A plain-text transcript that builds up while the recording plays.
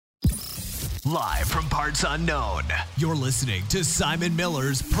Live from parts unknown, you're listening to Simon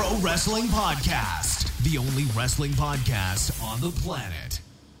Miller's Pro Wrestling Podcast, the only wrestling podcast on the planet,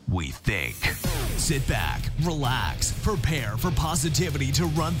 we think. Sit back, relax, prepare for positivity to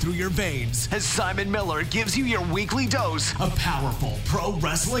run through your veins as Simon Miller gives you your weekly dose of powerful pro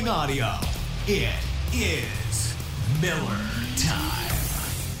wrestling audio. It is Miller Time.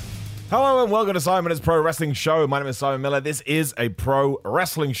 Hello and welcome to Simon's Pro Wrestling Show. My name is Simon Miller. This is a pro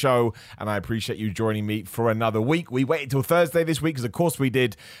wrestling show, and I appreciate you joining me for another week. We waited till Thursday this week, because of course we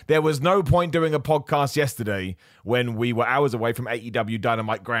did. There was no point doing a podcast yesterday when we were hours away from AEW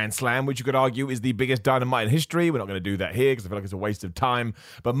Dynamite Grand Slam, which you could argue is the biggest Dynamite in history. We're not going to do that here because I feel like it's a waste of time.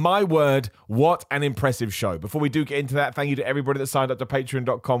 But my word, what an impressive show. Before we do get into that, thank you to everybody that signed up to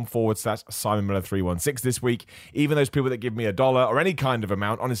patreon.com/Simon Miller 316 this week. Even those people that give me $1 or any kind of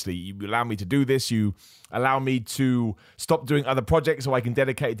amount, honestly, you allow me to do this. You allow me to stop doing other projects so I can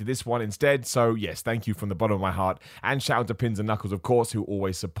dedicate it to this one instead. So yes, thank you from the bottom of my heart. And shout out to Pins and Knuckles, of course, who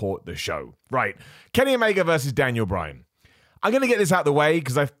always support the show. Right, Kenny Omega versus Daniel Bryan. I'm going to get this out of the way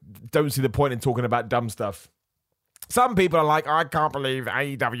because I don't see the point in talking about dumb stuff. Some people are like, I can't believe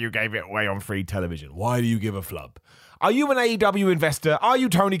AEW gave it away on free television. Why do you give a flub? Are you an AEW investor? Are you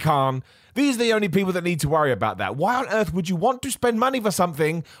Tony Khan? These are the only people that need to worry about that. Why on earth would you want to spend money for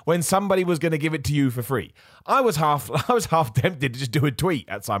something when somebody was going to give it to you for free? I was half tempted to just do a tweet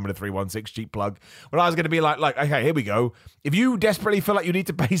at Simon316, cheap plug, when I was going to be like, okay, here we go. If you desperately feel like you need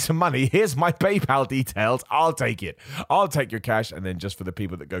to pay some money, here's my PayPal details. I'll take it. I'll take your cash. And then just for the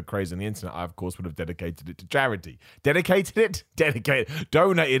people that go crazy on the internet, I, of course, would have dedicated it to charity. Dedicated it?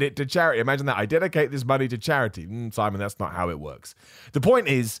 Donated it to charity. Imagine that. I dedicate this money to charity. Simon, that's not how it works. The point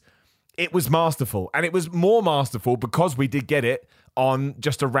is, it was masterful, and it was more masterful because we did get it on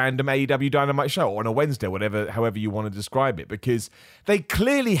just a random AEW Dynamite show, or on a Wednesday, however you want to describe it, because they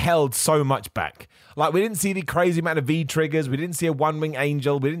clearly held so much back. Like, we didn't see the crazy amount of V-triggers, we didn't see a one-wing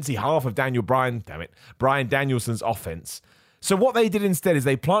angel, we didn't see half of Bryan Danielson's offense. So what they did instead is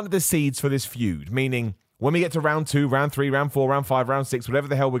they planted the seeds for this feud, meaning when we get to round 2, round 3, round 4, round 5, round 6, whatever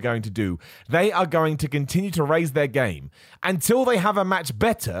the hell we're going to do, they are going to continue to raise their game until they have a match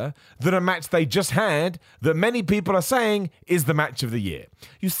better than a match they just had that many people are saying is the match of the year.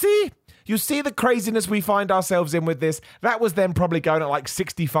 You see the craziness we find ourselves in with this? That was them probably going at like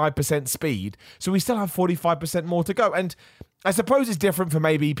 65% speed, so we still have 45% more to go. And I suppose it's different for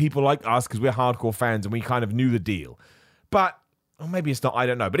maybe people like us because we're hardcore fans and we kind of knew the deal. But or maybe it's not, I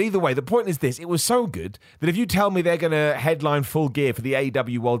don't know. But either way, the point is this. It was so good that if you tell me they're going to headline Full Gear for the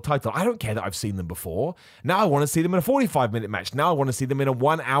AEW World title, I don't care that I've seen them before. Now I want to see them in a 45-minute match. Now I want to see them in a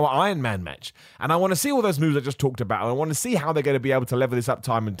 1-hour Iron Man match. And I want to see all those moves I just talked about. And I want to see how they're going to be able to level this up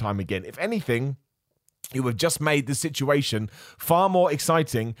time and time again. If anything, you have just made the situation far more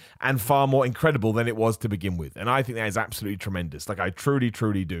exciting and far more incredible than it was to begin with. And I think that is absolutely tremendous. Like, I truly,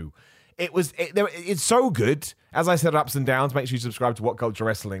 truly do. It's so good. As I said, ups and downs. Make sure you subscribe to What Culture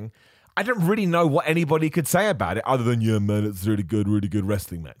Wrestling. I don't really know what anybody could say about it other than, yeah, man, it's a really good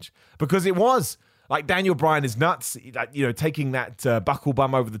wrestling match. Because it was. Like, Daniel Bryan is nuts, taking that buckle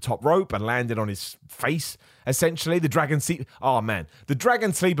bum over the top rope and landed on his face, essentially. The Dragon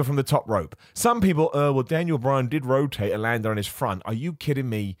Sleeper from the top rope. Some people, Daniel Bryan did rotate and land on his front. Are you kidding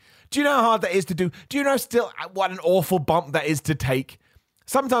me? Do you know how hard that is to do? Do you know still what an awful bump that is to take?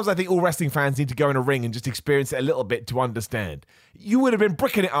 Sometimes I think all wrestling fans need to go in a ring and just experience it a little bit to understand. You would have been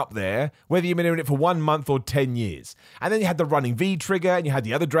bricking it up there, whether you've been doing it for 1 month or 10 years. And then you had the running V-trigger, and you had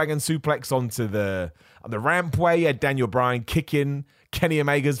the other Dragon suplex onto the rampway. You had Daniel Bryan kicking Kenny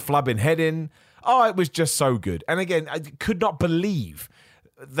Omega's flubbing head in. Oh, it was just so good. And again, I could not believe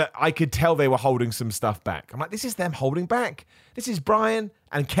that I could tell they were holding some stuff back. I'm like, this is them holding back. This is Bryan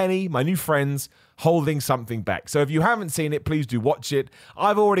and Kenny, my new friends, holding something back. So if you haven't seen it, please do watch it.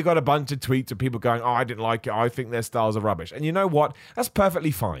 I've already got a bunch of tweets of people going, I didn't like it. I think their styles are rubbish. And you know what? That's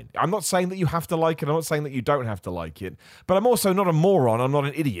perfectly fine. I'm not saying that you have to like it. I'm not saying that you don't have to like it. But I'm also not a moron. I'm not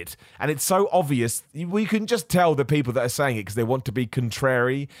an idiot. And it's so obvious. We can just tell the people that are saying it because they want to be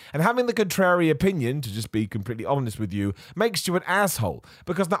contrary. And having the contrary opinion, to just be completely honest with you, makes you an asshole.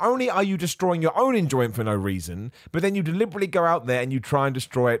 Because not only are you destroying your own enjoyment for no reason, but then you deliberately go out there and you try and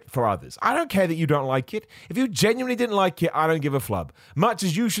destroy it for others. I don't care that you don't like it. If you genuinely didn't like it, I don't give a flub. Much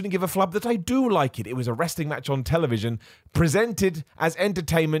as you shouldn't give a flub that I do like it. It was a wrestling match on television, presented as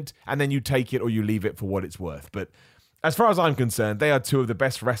entertainment, and then you take it or you leave it for what it's worth. But as far as I'm concerned, they are two of the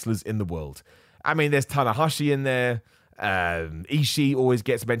best wrestlers in the world. I mean, there's Tanahashi in there. Ishii always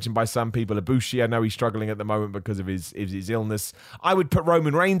gets mentioned by some people. Ibushi, I know he's struggling at the moment because of his illness. I would put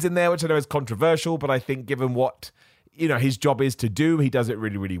Roman Reigns in there, which I know is controversial, but I think given what his job is to do, he does it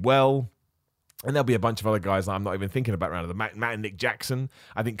really, really well. And there'll be a bunch of other guys that I'm not even thinking about around. Matt and Nick Jackson.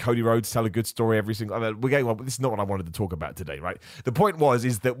 I think Cody Rhodes tell a good story every single. We're getting on, but this is not what I wanted to talk about today, right? The point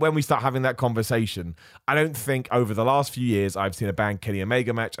is that when we start having that conversation, I don't think over the last few years I've seen a bad Kenny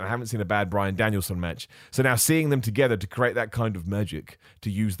Omega match, and I haven't seen a bad Bryan Danielson match. So now seeing them together to create that kind of magic, to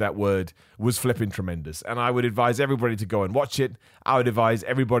use that word, was flipping tremendous. And I would advise everybody to go and watch it. I would advise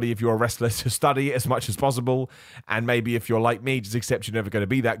everybody, if you're a wrestler, to study it as much as possible. And maybe if you're like me, just accept you're never going to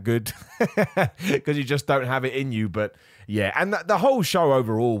be that good. Because you just don't have it in you. But yeah, and the whole show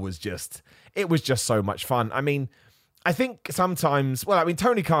overall was just so much fun. I mean, I think sometimes,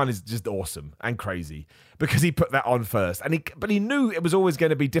 Tony Khan is just awesome and crazy because he put that on first, but he knew it was always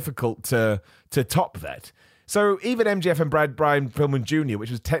going to be difficult to top that. So even MJF and Bryan Pillman Jr.,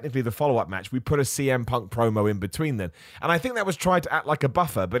 which was technically the follow-up match, we put a CM Punk promo in between then. And I think that was tried to act like a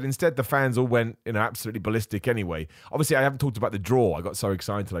buffer, but instead the fans all went, absolutely ballistic anyway. Obviously, I haven't talked about the draw. I got so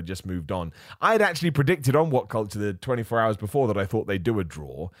excited I just moved on. I had actually predicted on What Culture the 24 hours before that I thought they'd do a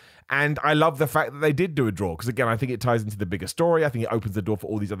draw. And I love the fact that they did do a draw, because again, I think it ties into the bigger story. I think it opens the door for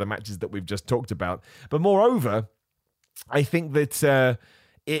all these other matches that we've just talked about. But moreover, I think that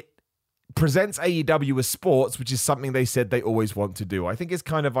it presents AEW as sports, which is something they said they always want to do. I think it's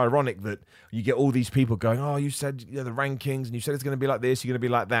kind of ironic that you get all these people going, oh, you said the rankings, and you said it's going to be like this, you're going to be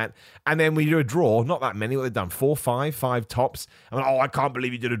like that. And then we do a draw, not that many, what they've done, 4, 5 tops. And I can't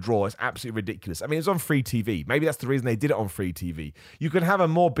believe you did a draw. It's absolutely ridiculous. I mean, it's on free TV. Maybe that's the reason they did it on free TV. You can have a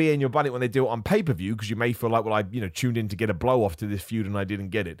more beer in your budget when they do it on pay-per-view, because you may feel like, well, I tuned in to get a blow-off to this feud and I didn't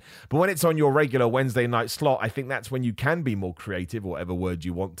get it. But when it's on your regular Wednesday night slot, I think that's when you can be more creative, or whatever word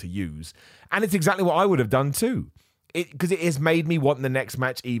you want to use. And it's exactly what I would have done too. Because it has made me want the next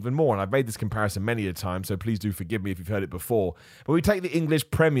match even more. And I've made this comparison many a time, so please do forgive me if you've heard it before. But we take the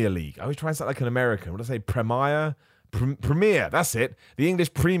English Premier League. I always try and sound like an American. What did I say? Premier. That's it. The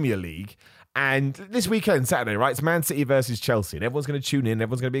English Premier League. And this weekend, Saturday, right? It's Man City versus Chelsea. And everyone's going to tune in.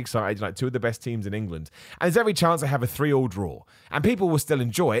 Everyone's going to be excited. Like two of the best teams in England. And there's every chance they have a 3-3 draw. And people will still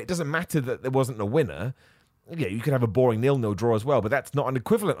enjoy it. It doesn't matter that there wasn't a winner. Yeah, you could have a boring 0-0 draw as well, but that's not an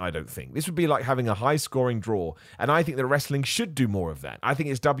equivalent, I don't think. This would be like having a high-scoring draw, and I think that wrestling should do more of that. I think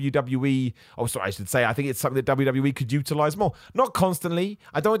it's WWE, I think it's something that WWE could utilize more. Not constantly.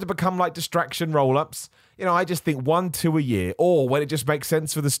 I don't want it to become like distraction roll-ups. I just think 1-2 a year, or when it just makes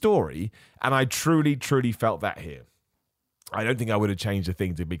sense for the story, and I truly, truly felt that here. I don't think I would have changed a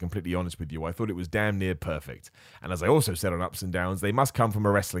thing, to be completely honest with you. I thought it was damn near perfect. And as I also said on Ups and Downs, they must come from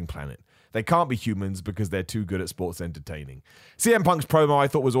a wrestling planet. They can't be humans because they're too good at sports entertaining. CM Punk's promo I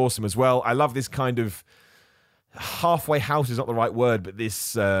thought was awesome as well. I love this kind of halfway house is not the right word, but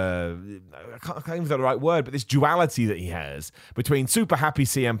this, I can't even say the right word, but this duality that he has between super happy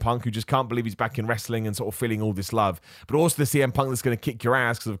CM Punk, who just can't believe he's back in wrestling and sort of feeling all this love, but also the CM Punk that's going to kick your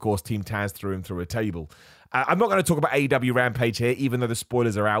ass because, of course, Team Taz threw him through a table. I'm not going to talk about AEW Rampage here, even though the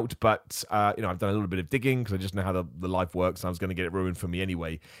spoilers are out, but I've done a little bit of digging because I just know how the life works, and I was going to get it ruined for me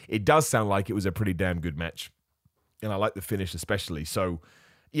anyway. It does sound like it was a pretty damn good match, and I like the finish especially. So,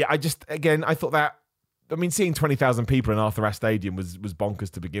 yeah, I thought that, seeing 20,000 people in Arthur Ashe Stadium was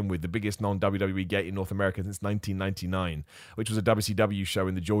bonkers to begin with. The biggest non-WWE gate in North America since 1999, which was a WCW show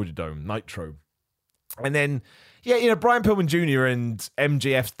in the Georgia Dome, Nitro. And then, Bryan Pillman Jr. and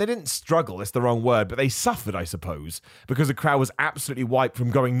MJF, they didn't struggle, that's the wrong word, but they suffered, I suppose, because the crowd was absolutely wiped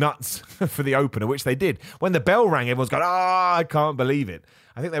from going nuts for the opener, which they did. When the bell rang, everyone's going, I can't believe it.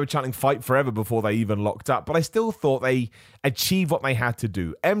 I think they were chanting fight forever before they even locked up, but I still thought they achieved what they had to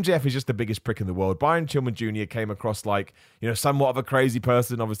do. MJF is just the biggest prick in the world. Bryan Pillman Jr. came across like, somewhat of a crazy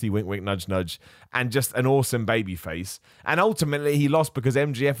person, obviously wink, wink, nudge, nudge, and just an awesome baby face. And ultimately, he lost because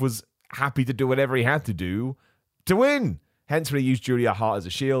MJF was happy to do whatever he had to do to win. Hence, when he used Julia Hart as a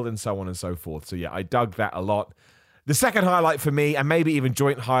shield and so on and so forth. So, yeah, I dug that a lot. The second highlight for me, and maybe even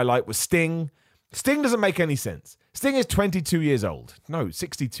joint highlight, was Sting. Sting doesn't make any sense. Sting is 22 years old. No,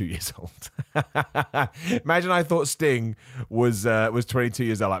 62 years old. Imagine I thought Sting was 22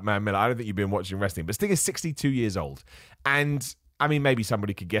 years old. Like, man, Miller, I don't think you've been watching wrestling. But Sting is 62 years old. And, maybe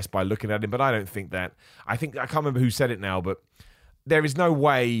somebody could guess by looking at him, but I don't think that. I can't remember who said it now, but there is no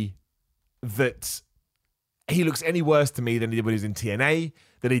way that he looks any worse to me than he did when he was in TNA,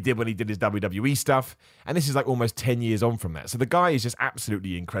 than he did when he did his WWE stuff. And this is like almost 10 years on from that. So the guy is just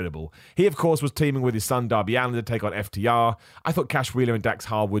absolutely incredible. He, of course, was teaming with his son, Darby Allin, to take on FTR. I thought Cash Wheeler and Dax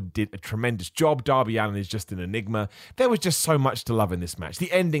Harwood did a tremendous job. Darby Allin is just an enigma. There was just so much to love in this match.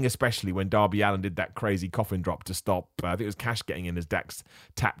 The ending, especially, when Darby Allin did that crazy coffin drop to stop. I think it was Cash getting in as Dax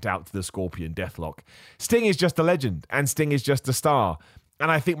tapped out to the Scorpion Deathlock. Sting is just a legend, and Sting is just a star. And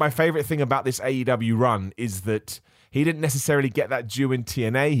I think my favorite thing about this AEW run is that He didn't necessarily get that due in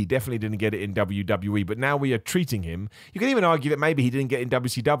TNA. He definitely didn't get it in WWE, but now we are treating him. You can even argue that maybe he didn't get it in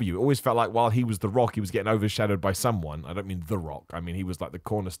WCW. It always felt like while he was The Rock, he was getting overshadowed by someone. I don't mean The Rock. I mean, he was like the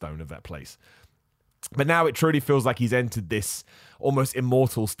cornerstone of that place. But now it truly feels like he's entered this almost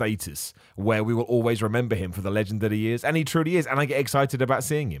immortal status where we will always remember him for the legend that he is. And he truly is. And I get excited about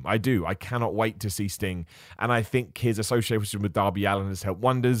seeing him. I do. I cannot wait to see Sting. And I think his association with Darby Allin has helped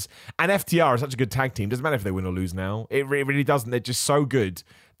wonders. And FTR is such a good tag team. Doesn't matter if they win or lose now. It really doesn't. They're just so good.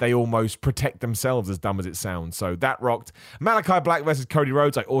 They almost protect themselves, as dumb as it sounds. So that rocked. Malachi Black versus Cody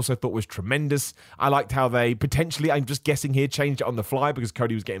Rhodes, I also thought was tremendous. I liked how they potentially, I'm just guessing here, changed it on the fly because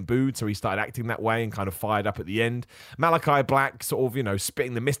Cody was getting booed, so he started acting that way and kind of fired up at the end. Malachi Black sort of,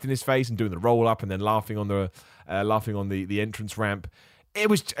 spitting the mist in his face and doing the roll up and then laughing on the entrance ramp. It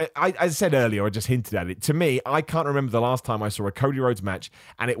was, as I said earlier, I just hinted at it. To me, I can't remember the last time I saw a Cody Rhodes match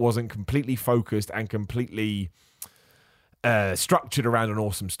and it wasn't completely focused and completely structured around an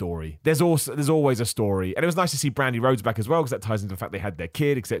awesome story. There's always a story, and it was nice to see Brandy Rhodes back as well because that ties into the fact they had their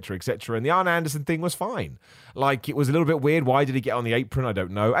kid, etc., etc. And the Arn Anderson thing was fine. Like, it was a little bit weird. Why did he get on the apron? I don't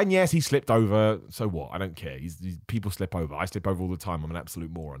know. And yes, he slipped over. So what? I don't care. People slip over. I slip over all the time. I'm an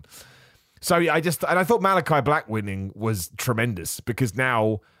absolute moron. So I thought Malachi Black winning was tremendous because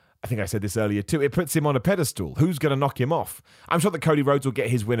now, I think I said this earlier too, it puts him on a pedestal. Who's going to knock him off? I'm sure that Cody Rhodes will get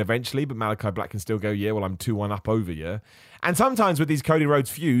his win eventually, but Malachi Black can still go, yeah, well, I'm 2-1 up over you. And sometimes with these Cody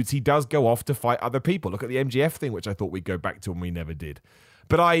Rhodes feuds, he does go off to fight other people. Look at the MGF thing, which I thought we'd go back to and we never did.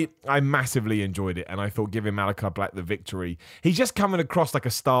 But I massively enjoyed it, and I thought giving Malachi Black the victory, he's just coming across like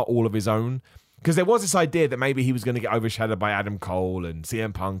a star all of his own. Because there was this idea that maybe he was going to get overshadowed by Adam Cole and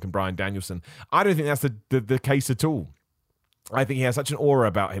CM Punk and Bryan Danielson. I don't think that's the case at all. I think he has such an aura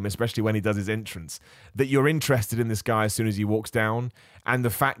about him, especially when he does his entrance, that you're interested in this guy as soon as he walks down. And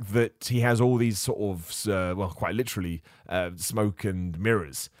the fact that he has all these sort of, quite literally, smoke and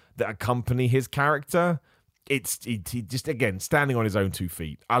mirrors that accompany his character, he just, again, standing on his own 2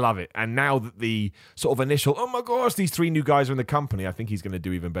 feet. I love it. And now that the sort of initial, oh my gosh, these 3 new guys are in the company, I think he's going to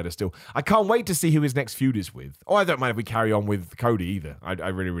do even better still. I can't wait to see who his next feud is with. Oh, I don't mind if we carry on with Cody either. I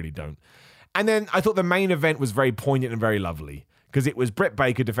really, really don't. And then I thought the main event was very poignant and very lovely because it was Britt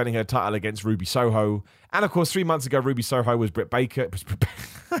Baker defending her title against Ruby Soho. And of course, 3 months ago, Ruby Soho was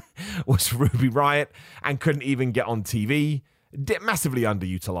was Ruby Riott and couldn't even get on TV. Massively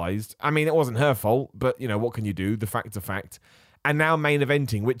underutilized. I mean, it wasn't her fault, but, what can you do? The fact's a fact. And now main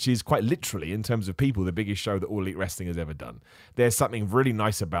eventing, which is quite literally, in terms of people, the biggest show that All Elite Wrestling has ever done. There's something really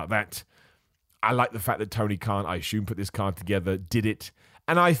nice about that. I like the fact that Tony Khan, I assume, put this card together, did it.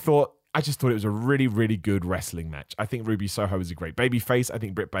 And I just thought it was a really, really good wrestling match. I think Ruby Soho is a great babyface. I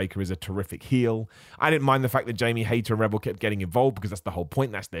think Britt Baker is a terrific heel. I didn't mind the fact that Jamie Hayter and Rebel kept getting involved because that's the whole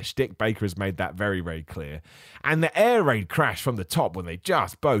point. That's their shtick. Baker has made that very, very clear. And the air raid crash from the top when they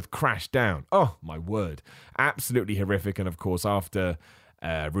just both crashed down. Oh, my word. Absolutely horrific. And of course, after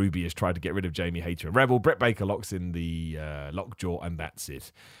Ruby has tried to get rid of Jamie Hayter and Rebel, Britt Baker locks in the lockjaw, and that's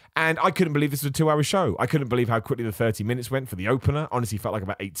it. And I couldn't believe this was a 2-hour show. I couldn't believe how quickly the 30 minutes went for the opener. Honestly, felt like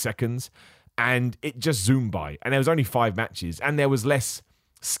about 8 seconds. And it just zoomed by. And there was only 5 matches. And there was less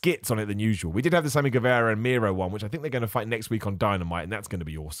skits on it than usual. We did have the Sammy Guevara and Miro one, which I think they're going to fight next week on Dynamite. And that's going to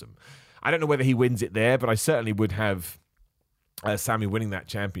be awesome. I don't know whether he wins it there, but I certainly would have Sammy winning that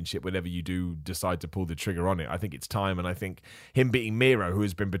championship whenever you do decide to pull the trigger on it. I think it's time. And I think him beating Miro, who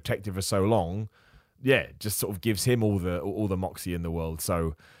has been protected for so long, just sort of gives him all the moxie in the world.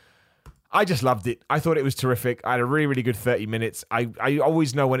 So I just loved it. I thought it was terrific. I had a really, really good 30 minutes. I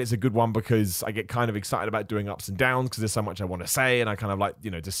always know when it's a good one because I get kind of excited about doing ups and downs because there's so much I want to say, and I kind of like,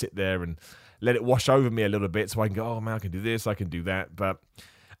 just sit there and let it wash over me a little bit so I can go, oh man, I can do this, I can do that. But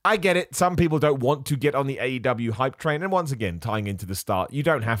I get it. Some people don't want to get on the AEW hype train. And once again, tying into the start, you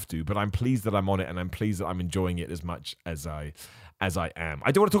don't have to, but I'm pleased that I'm on it and I'm pleased that I'm enjoying it as much as I am.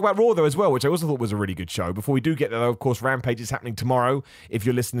 I do want to talk about Raw, though, as well, which I also thought was a really good show. Before we do get there, though, of course, Rampage is happening tomorrow. If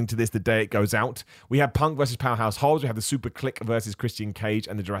you're listening to this the day it goes out. We have Punk versus Powerhouse Hobbs. We have the Super Click versus Christian Cage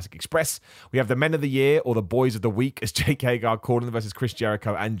and the Jurassic Express. We have the Men of the Year, or the Boys of the Week, as Jake Hagar called them, versus Chris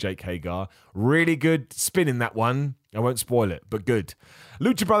Jericho and Jake Hagar. Really good spin in that one. I won't spoil it, but good.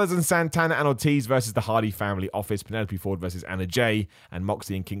 Lucha Brothers and Santana and Ortiz versus the Hardy Family Office. Penelope Ford versus Anna Jay. And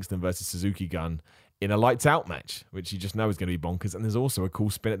Moxley and Kingston versus Suzuki Gun in a lights out match, which you just know is going to be bonkers. And there's also a cool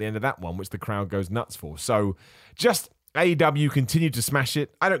spin at the end of that one, which the crowd goes nuts for. So just AEW continue to smash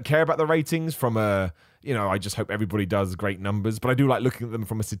it. I don't care about the ratings from I just hope everybody does great numbers, but I do like looking at them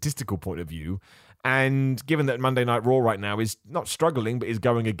from a statistical point of view. And given that Monday Night Raw right now is not struggling, but is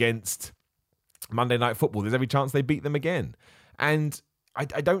going against Monday Night Football, there's every chance they beat them again. And I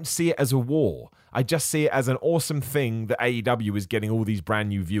don't see it as a war. I just see it as an awesome thing that AEW is getting all these brand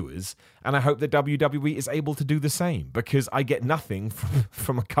new viewers, and I hope that WWE is able to do the same, because I get nothing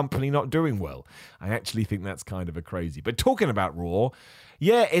from a company not doing well. I actually think that's kind of a crazy. But talking about Raw,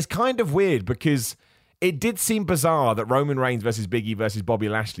 yeah, it's kind of weird because it did seem bizarre that Roman Reigns versus Big E versus Bobby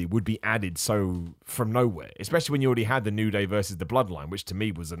Lashley would be added so from nowhere, especially when you already had the New Day versus the Bloodline, which to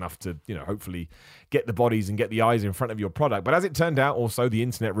me was enough to, hopefully get the bodies and get the eyes in front of your product. But as it turned out, also the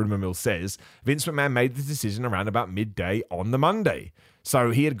internet rumor mill says, Vince McMahon made the decision around about midday on the Monday.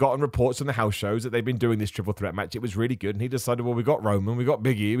 So he had gotten reports on the house shows that they've been doing this triple threat match. It was really good. And he decided, well, we got Roman, we got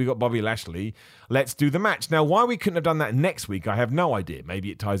Big E, we got Bobby Lashley. Let's do the match. Now, why we couldn't have done that next week, I have no idea.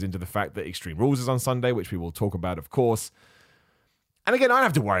 Maybe it ties into the fact that Extreme Rules is on Sunday, which we will talk about, of course. And again, I don't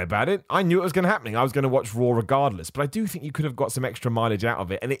have to worry about it. I knew it was going to happen. I was going to watch Raw regardless. But I do think you could have got some extra mileage out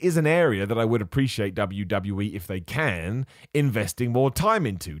of it. And it is an area that I would appreciate WWE, if they can, investing more time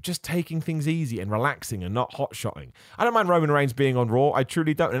into. Just taking things easy and relaxing and not hot-shotting. I don't mind Roman Reigns being on Raw. I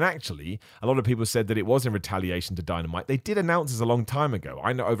truly don't. And actually, a lot of people said that it was in retaliation to Dynamite. They did announce this a long time ago.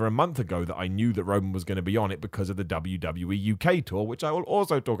 I know over a month ago that I knew that Roman was going to be on it because of the WWE UK tour, which I will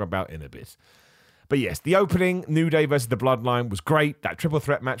also talk about in a bit. But yes, the opening, New Day versus the Bloodline, was great. That triple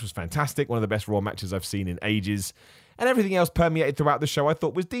threat match was fantastic. One of the best Raw matches I've seen in ages. And everything else permeated throughout the show I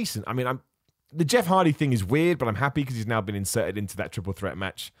thought was decent. I mean, the Jeff Hardy thing is weird, but I'm happy because he's now been inserted into that triple threat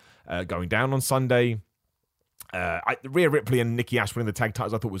match going down on Sunday. Rhea Ripley and Nikki Ash winning the tag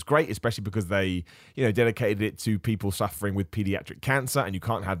titles I thought was great, especially because they, dedicated it to people suffering with pediatric cancer, and you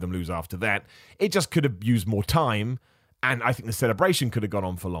can't have them lose after that. It just could have used more time. And I think the celebration could have gone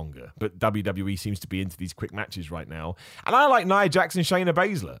on for longer. But WWE seems to be into these quick matches right now. And I like Nia Jax and Shayna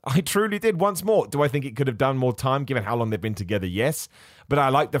Baszler. I truly did. Once more, do I think it could have done more time given how long they've been together? Yes. But I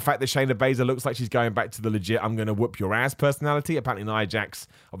like the fact that Shayna Baszler looks like she's going back to the legit I'm going to whoop your ass personality. Apparently Nia Jax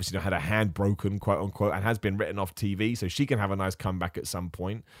obviously had her hand broken, quote unquote, and has been written off TV. So she can have a nice comeback at some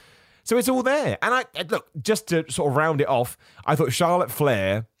point. So it's all there. And I look, just to sort of round it off, I thought Charlotte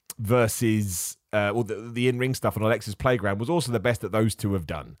Flair versus the in-ring stuff on Alexa's Playground was also the best that those two have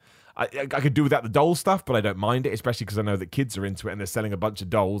done. I could do without the doll stuff, but I don't mind it, especially because I know that kids are into it and they're selling a bunch of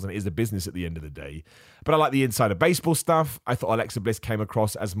dolls and it is a business at the end of the day. But I like the insider baseball stuff. I thought Alexa Bliss came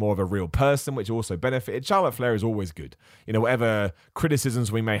across as more of a real person, which also benefited. Charlotte Flair is always good. Whatever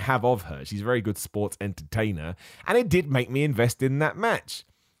criticisms we may have of her, she's a very good sports entertainer. And it did make me invest in that match.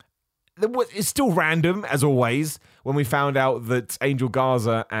 It's still random, as always, when we found out that Angel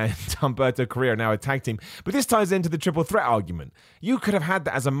Garza and Humberto Carrillo are now a tag team. But this ties into the triple threat argument. You could have had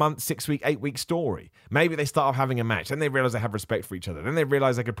that as a month, 6-week, 8-week story. Maybe they start off having a match, then they realize they have respect for each other. Then they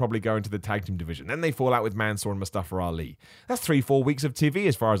realize they could probably go into the tag team division. Then they fall out with Mansoor and Mustafa Ali. That's 3-4 weeks of TV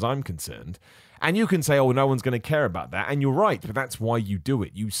as far as I'm concerned. And you can say, oh, no one's going to care about that. And you're right, but that's why you do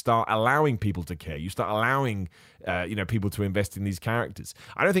it. You start allowing people to care. You start allowing, people to invest in these characters.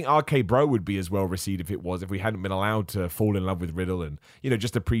 I don't think RK Bro would be as well received if we hadn't been allowed to fall in love with Riddle and,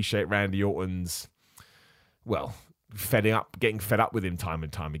 just appreciate Randy Orton's, getting fed up with him time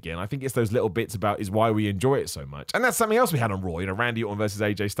and time again. I think it's those little bits about is why we enjoy it so much. And that's something else we had on Raw, Randy Orton versus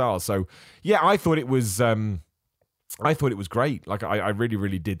AJ Styles. So, yeah, I thought it was... I thought it was great. I really,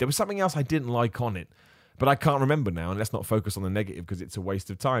 really did. There was something else I didn't like on it, but I can't remember now, and let's not focus on the negative because it's a waste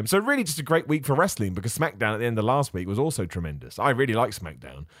of time. So really just a great week for wrestling because SmackDown at the end of last week was also tremendous. I really like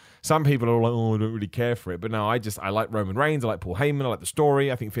SmackDown. Some people are like, oh, I don't really care for it. But no, I like Roman Reigns. I like Paul Heyman. I like the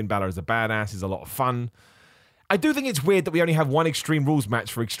story. I think Finn Balor is a badass. He's a lot of fun. I do think it's weird that we only have one Extreme Rules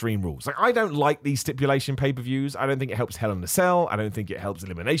match for Extreme Rules. I don't like these stipulation pay-per-views. I don't think it helps Hell in a Cell. I don't think it helps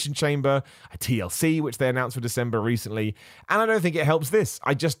Elimination Chamber, a TLC, which they announced for December recently. And I don't think it helps this.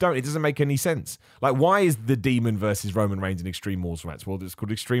 I just don't. It doesn't make any sense. Why is the Demon versus Roman Reigns an Extreme Rules match? Well, it's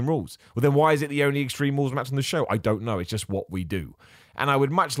called Extreme Rules. Well, then why is it the only Extreme Rules match on the show? I don't know. It's just what we do. And I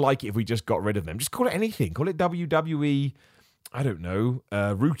would much like it if we just got rid of them. Just call it anything. Call it WWE... I don't know,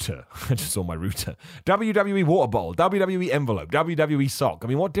 router. I just saw my router. WWE water bottle, WWE envelope, WWE sock. I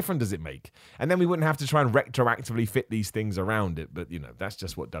mean, what difference does it make? And then we wouldn't have to try and retroactively fit these things around it. But, that's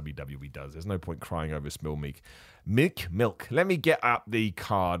just what WWE does. There's no point crying over spilled milk. Let me get up the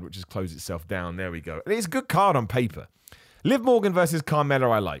card, which has closed itself down. There we go. And it's a good card on paper. Liv Morgan versus Carmella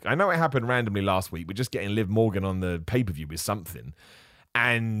I like. I know it happened randomly last week, but just getting Liv Morgan on the pay-per-view is something.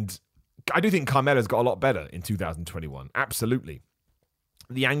 And... I do think Carmella's got a lot better in 2021. Absolutely.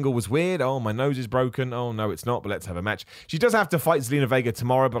 The angle was weird. Oh, my nose is broken. Oh, no, it's not, but let's have a match. She does have to fight Zelina Vega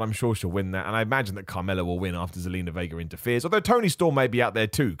tomorrow, but I'm sure she'll win that. And I imagine that Carmella will win after Zelina Vega interferes. Although Toni Storm may be out there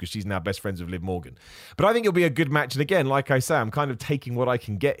too, because she's now best friends with Liv Morgan. But I think it'll be a good match. And again, like I say, I'm kind of taking what I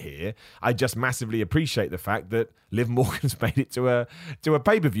can get here. I just massively appreciate the fact that Liv Morgan's made it to a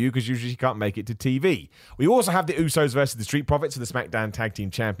pay-per-view, because usually she can't make it to TV. We also have the Usos versus the Street Profits in the SmackDown Tag Team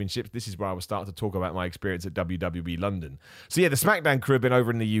Championships. This is where I will start to talk about my experience at WWE London. So yeah, the SmackDown crew have been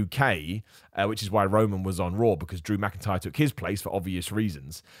over in the UK, which is why Roman was on Raw, because Drew McIntyre took his place for obvious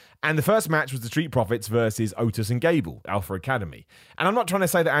reasons. And the first match was the Street Profits versus Otis and Gable, Alpha Academy. And I'm not trying to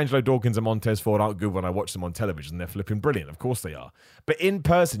say that Angelo Dawkins and Montez Ford aren't good when I watch them on television. They're flipping brilliant. Of course they are. But in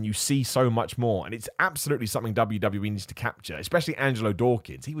person, you see so much more. And it's absolutely something WWE needs to capture, especially Angelo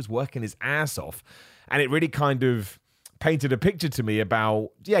Dawkins. He was working his ass off. And it really kind of painted a picture to me about,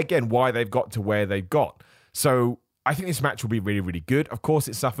 again, why they've got to where they've got. So I think this match will be really, really good. Of course,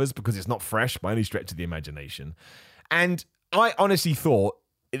 it suffers because it's not fresh by any stretch of the imagination. And I honestly thought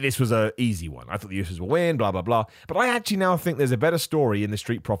this was an easy one. I thought the Usos will win, blah, blah, blah. But I actually now think there's a better story in the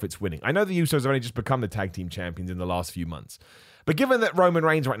Street Profits winning. I know the Usos have only just become the tag team champions in the last few months. But given that Roman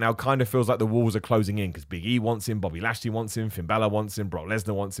Reigns right now kind of feels like the walls are closing in, because Big E wants him, Bobby Lashley wants him, Finn Balor wants him, Brock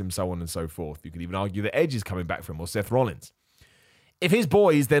Lesnar wants him, so on and so forth. You could even argue that Edge is coming back for him, or Seth Rollins. If his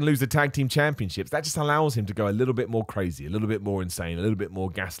boys then lose the tag team championships, that just allows him to go a little bit more crazy, a little bit more insane, a little bit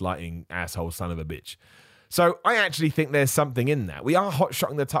more gaslighting asshole son of a bitch. So I actually think there's something in that. We are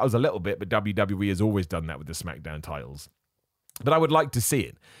hot-shotting the titles a little bit, but WWE has always done that with the SmackDown titles. But I would like to see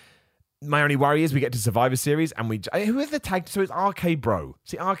it. My only worry is we get to Survivor Series and who are the tag? So it's RK Bro.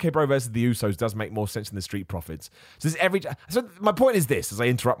 See, RK Bro versus the Usos does make more sense than the Street Profits. So my point is this, as I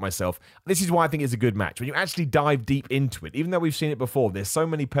interrupt myself, this is why I think it's a good match. When you actually dive deep into it, even though we've seen it before, there's so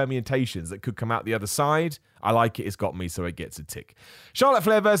many permutations that could come out the other side. I like it. It's got me, so it gets a tick. Charlotte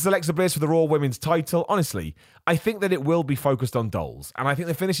Flair versus Alexa Bliss for the Raw Women's title. Honestly, I think that it will be focused on dolls. And I think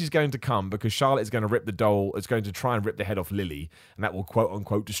the finish is going to come because Charlotte is going to rip the doll. It's going to try and rip the head off Lily. And that will, quote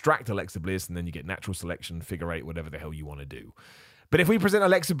unquote, distract Alexa Bliss. And then you get natural selection, figure eight, whatever the hell you want to do. But if we present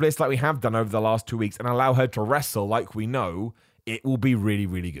Alexa Bliss like we have done over the last 2 weeks and allow her to wrestle like we know, it will be really,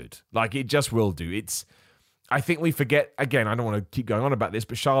 really good. Like, it just will do. I think we forget, again, I don't want to keep going on about this,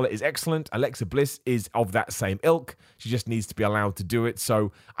 but Charlotte is excellent. Alexa Bliss is of that same ilk. She just needs to be allowed to do it.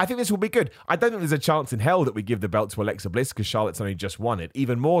 So I think this will be good. I don't think there's a chance in hell that we give the belt to Alexa Bliss because Charlotte's only just won it.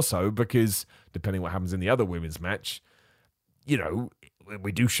 Even more so because, depending what happens in the other women's match,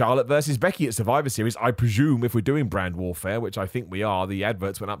 we do Charlotte versus Becky at Survivor Series. I presume if we're doing brand warfare, which I think we are, the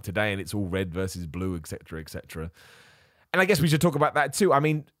adverts went up today and it's all red versus blue, etc., etc. And I guess we should talk about that too. I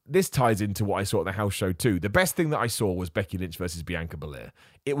mean, this ties into what I saw at the house show too. The best thing that I saw was Becky Lynch versus Bianca Belair.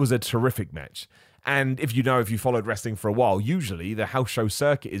 It was a terrific match. And if you followed wrestling for a while, usually the house show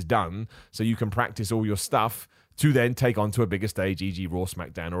circuit is done so you can practice all your stuff to then take on to a bigger stage, e.g. Raw,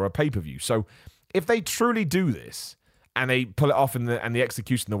 SmackDown, or a pay-per-view. So if they truly do this, and they pull it off and the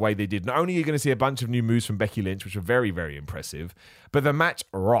execution the way they did, not only are you going to see a bunch of new moves from Becky Lynch, which were very, very impressive, but the match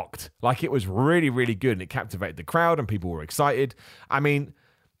rocked. Like, it was really, really good, and it captivated the crowd, and people were excited. I mean,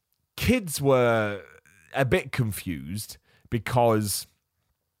 kids were a bit confused because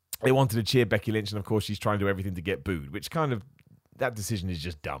they wanted to cheer Becky Lynch, and of course she's trying to do everything to get booed, which kind of, that decision is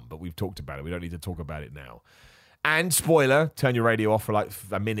just dumb, but we've talked about it. We don't need to talk about it now. And spoiler, turn your radio off for like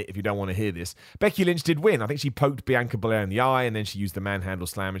a minute if you don't want to hear this. Becky Lynch did win. I think she poked Bianca Belair in the eye and then she used the manhandle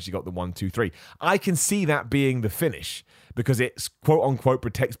slam and she got the 1, 2, 3. I can see that being the finish because it quote unquote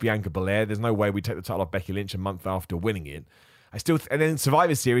protects Bianca Belair. There's no way we take the title off Becky Lynch a month after winning it. And then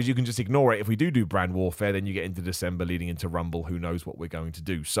Survivor Series, you can just ignore it. If we do brand warfare, then you get into December leading into Rumble. Who knows what we're going to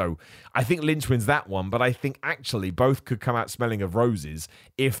do? So I think Lynch wins that one, but I think actually both could come out smelling of roses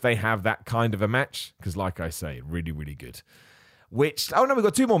if they have that kind of a match. Because like I say, really, really good. We've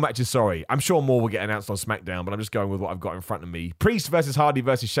got 2 more matches, sorry. I'm sure more will get announced on SmackDown, but I'm just going with what I've got in front of me. Priest versus Hardy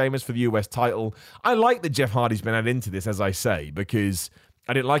versus Sheamus for the US title. I like that Jeff Hardy's been added into this, as I say, because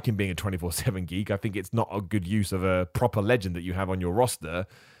I didn't like him being a 24/7 geek. I think it's not a good use of a proper legend that you have on your roster.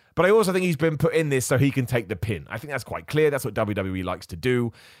 But I also think he's been put in this so he can take the pin. I think that's quite clear. That's what WWE likes to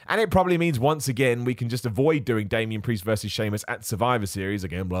do. And it probably means, once again, we can just avoid doing Damian Priest versus Sheamus at Survivor Series.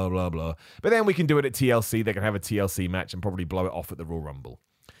 Again, blah, blah, blah. But then we can do it at TLC. They can have a TLC match and probably blow it off at the Royal Rumble.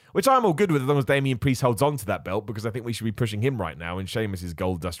 Which I'm all good with as long as Damian Priest holds on to that belt, because I think we should be pushing him right now. And Sheamus is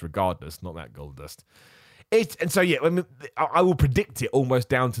gold dust regardless. Not that gold dust. I will predict it almost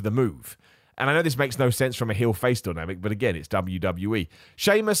down to the move. And I know this makes no sense from a heel-face dynamic, but again, it's WWE.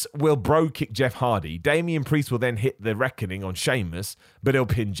 Sheamus will bro-kick Jeff Hardy. Damian Priest will then hit the reckoning on Sheamus, but he'll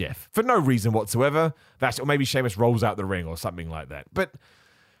pin Jeff. For no reason whatsoever. Or maybe Sheamus rolls out the ring or something like that. But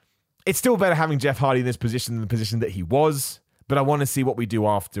it's still better having Jeff Hardy in this position than the position that he was. But I want to see what we do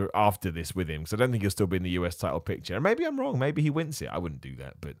after this with him. So I don't think he'll still be in the US title picture. And maybe I'm wrong. Maybe he wins it. I wouldn't do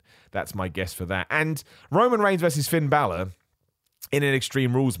that. But that's my guess for that. And Roman Reigns versus Finn Balor in an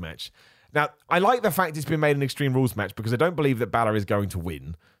Extreme Rules match. Now, I like the fact it's been made an Extreme Rules match because I don't believe that Balor is going to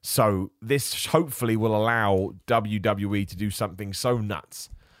win. So this hopefully will allow WWE to do something so nuts,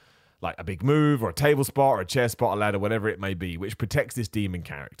 like a big move or a table spot or a chair spot, a ladder, whatever it may be, which protects this demon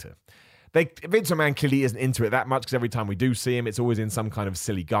character. Vince McMahon clearly isn't into it that much because every time we do see him, it's always in some kind of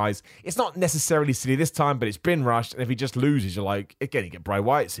silly guise. It's not necessarily silly this time, but it's been rushed. And if he just loses, you're like, again, you get Bray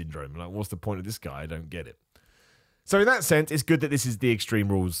Wyatt syndrome. Like, what's the point of this guy? I don't get it. So in that sense, it's good that this is the Extreme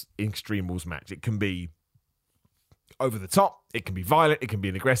Rules match. It can be over the top, it can be violent, it can be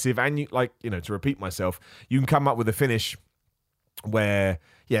aggressive, and to repeat myself, you can come up with a finish where,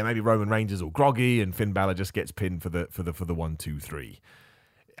 maybe Roman Reigns is all groggy and Finn Balor just gets pinned for the 1, 2, 3.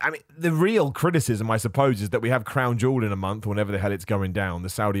 I mean, the real criticism, I suppose, is that we have Crown Jewel in a month, whenever the hell it's going down, the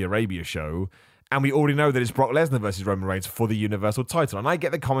Saudi Arabia show, and we already know that it's Brock Lesnar versus Roman Reigns for the Universal title. And I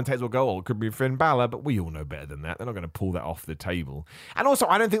get the commentators will go, it could be Finn Balor, but we all know better than that. They're not going to pull that off the table. And also,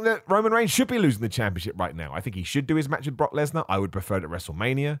 I don't think that Roman Reigns should be losing the championship right now. I think he should do his match with Brock Lesnar. I would prefer it at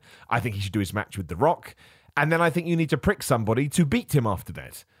WrestleMania. I think he should do his match with The Rock. And then I think you need to prick somebody to beat him after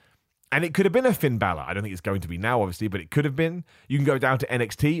that. And it could have been a Finn Balor. I don't think it's going to be now, obviously, but it could have been. You can go down to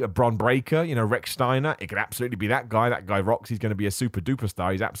NXT, a Bron Breakker, Rex Steiner. It could absolutely be that guy. That guy rocks. He's going to be a super duper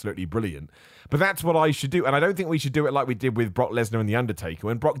star. He's absolutely brilliant. But that's what I should do. And I don't think we should do it like we did with Brock Lesnar and The Undertaker.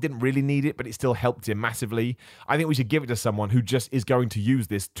 When Brock didn't really need it, but it still helped him massively. I think we should give it to someone who just is going to use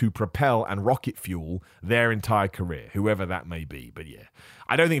this to propel and rocket fuel their entire career, whoever that may be. But yeah,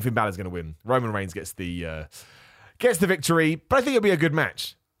 I don't think Finn Balor's going to win. Roman Reigns gets the victory, but I think it'll be a good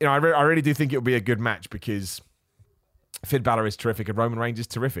match. I really do think it'll be a good match because Finn Balor is terrific and Roman Reigns is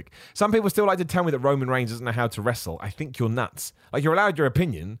terrific. Some people still like to tell me that Roman Reigns doesn't know how to wrestle. I think you're nuts. Like, you're allowed your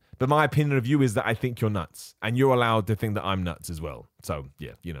opinion, but my opinion of you is that I think you're nuts. And you're allowed to think that I'm nuts as well. So,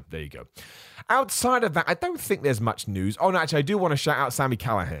 yeah, there you go. Outside of that, I don't think there's much news. Oh, no, actually, I do want to shout out Sami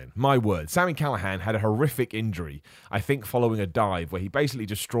Callihan. My word. Sami Callihan had a horrific injury, I think, following a dive where he basically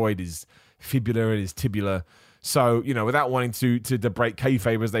destroyed his fibula and his tibula. So, without wanting to break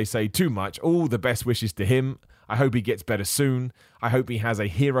kayfabe, as they say, too much, all the best wishes to him. I hope he gets better soon. I hope he has a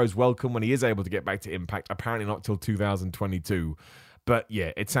hero's welcome when he is able to get back to Impact. Apparently not till 2022. But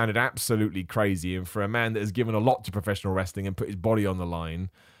yeah, it sounded absolutely crazy. And for a man that has given a lot to professional wrestling and put his body on the line,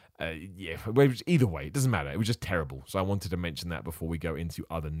 either way, it doesn't matter. It was just terrible. So I wanted to mention that before we go into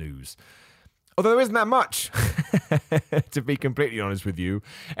other news. Although there isn't that much, to be completely honest with you.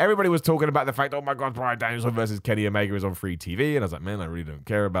 Everybody was talking about the fact, oh my God, Bryan Danielson versus Kenny Omega is on free TV. And I was like, man, I really don't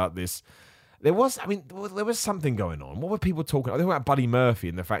care about this. There was something going on. What were people talking about? They were about Buddy Murphy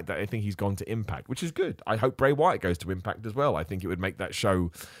and the fact that I think he's gone to Impact, which is good. I hope Bray Wyatt goes to Impact as well. I think it would make that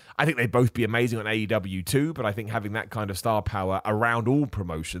show, I think they'd both be amazing on AEW too, but I think having that kind of star power around all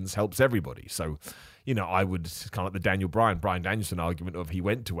promotions helps everybody. So, I would kind of like the Bryan Danielson argument of he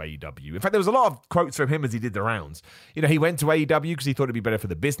went to AEW. In fact, there was a lot of quotes from him as he did the rounds. He went to AEW because he thought it'd be better for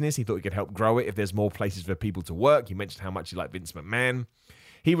the business. He thought it could help grow it if there's more places for people to work. He mentioned how much he liked Vince McMahon.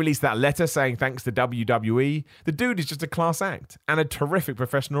 He released that letter saying thanks to WWE. The dude is just a class act and a terrific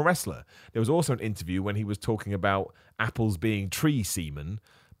professional wrestler. There was also an interview when he was talking about apples being tree semen,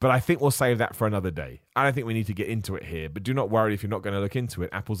 but I think we'll save that for another day. I don't think we need to get into it here, but do not worry if you're not going to look into it.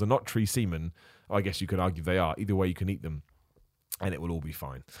 Apples are not tree semen. I guess you could argue they are. Either way, you can eat them, and it will all be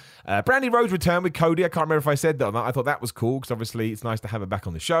fine. Brandy Rose returned with Cody. I can't remember if I said that or not. I thought that was cool because obviously it's nice to have her back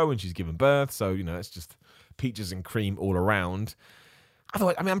on the show, and she's given birth, so, it's just peaches and cream all around.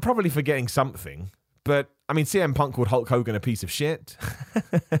 I'm probably forgetting something, but, CM Punk called Hulk Hogan a piece of shit.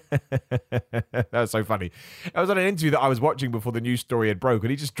 That was so funny. I was on an interview that I was watching before the news story had broke,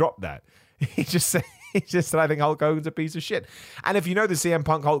 and he just dropped that. He just said, I think Hulk Hogan's a piece of shit. And if you know the CM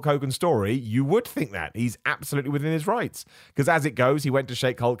Punk Hulk Hogan story, you would think that. He's absolutely within his rights. Because as it goes, he went to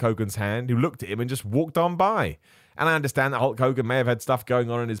shake Hulk Hogan's hand, who looked at him and just walked on by. And I understand that Hulk Hogan may have had stuff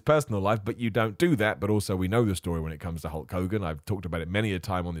going on in his personal life, but you don't do that. But also, we know the story when it comes to Hulk Hogan. I've talked about it many a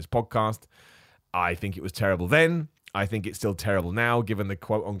time on this podcast. I think it was terrible then. I think it's still terrible now, given the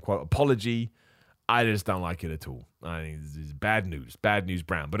quote-unquote apology. I just don't like it at all. I think this is bad news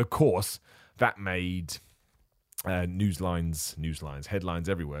brown. But of course, that made newslines, headlines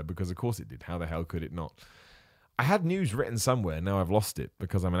everywhere, because of course it did. How the hell could it not? I had news written somewhere. Now I've lost it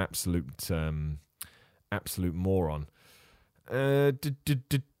because I'm an absolute moron. No,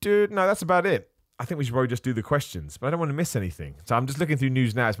 that's about it. I think we should probably just do the questions, but I don't want to miss anything. So I'm just looking through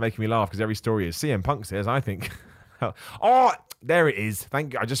news now. It's making me laugh because every story is CM Punk says, I think Oh, there it is.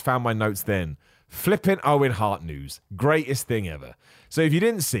 Thank you. I just found my notes then. Flipping Owen Hart news. Greatest thing ever. So if you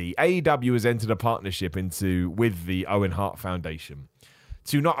didn't see, AEW has entered a partnership with the Owen Hart Foundation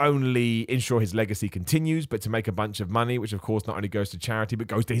to not only ensure his legacy continues, but to make a bunch of money, which of course not only goes to charity, but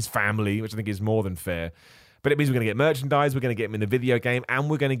goes to his family, which I think is more than fair. But it means we're going to get merchandise, we're going to get him in the video game, and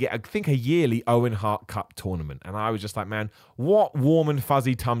we're going to get, I think, a yearly Owen Hart Cup tournament. And I was just like, man, what warm and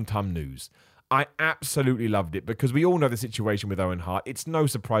fuzzy tum-tum news. I absolutely loved it because we all know the situation with Owen Hart. It's no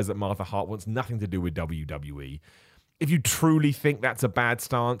surprise that Martha Hart wants nothing to do with WWE. If you truly think that's a bad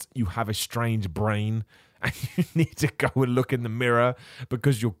stance, you have a strange brain and you need to go and look in the mirror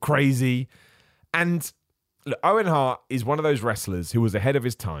because you're crazy. And look, Owen Hart is one of those wrestlers who was ahead of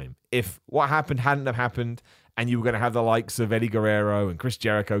his time. If what happened hadn't have happened and you were going to have the likes of Eddie Guerrero and Chris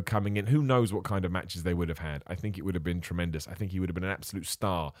Jericho coming in, who knows what kind of matches they would have had. I think it would have been tremendous. I think he would have been an absolute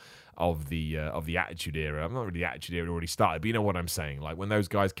star of the Attitude Era. I'm not really the Attitude Era already started, but you know what I'm saying. Like when those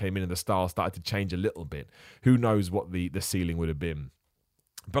guys came in and the style started to change a little bit, who knows what the ceiling would have been.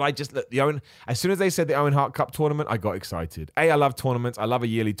 But I just, look, as soon as they said the Owen Hart Cup tournament, I got excited. I love tournaments. I love a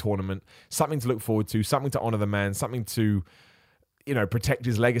yearly tournament. Something to look forward to, something to honor the man, something to, protect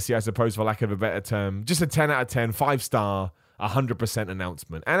his legacy, I suppose, for lack of a better term. Just a 10 out of 10, 5-star, 100%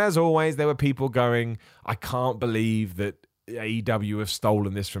 announcement. And as always, there were people going, I can't believe that AEW have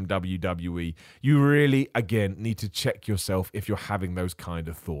stolen this from WWE. You really, again, need to check yourself if you're having those kind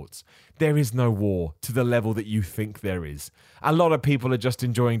of thoughts. There is no war to the level that you think there is. A lot of people are just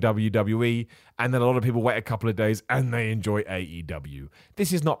enjoying WWE, and then a lot of people wait a couple of days and they enjoy AEW.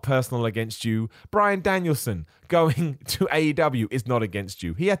 This is not personal against you. Bryan Danielson going to AEW is not against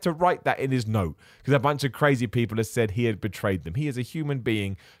you. He had to write that in his note because a bunch of crazy people have said he had betrayed them. He is a human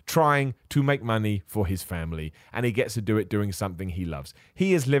being trying to make money for his family, and he gets to do it doing something he loves.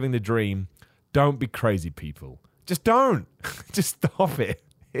 He is living the dream. Don't be crazy, people. Just don't. Just stop it.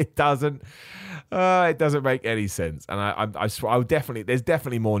 It doesn't make any sense. And I swear, there's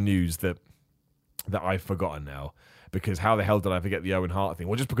definitely more news that I've forgotten now. Because how the hell did I forget the Owen Hart thing?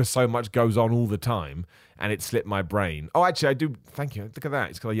 Well, just because so much goes on all the time and it slipped my brain. Oh, actually, I do. Thank you. Look at that.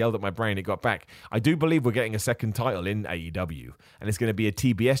 It's because I yelled at my brain. It got back. I do believe we're getting a second title in AEW. And it's going to be a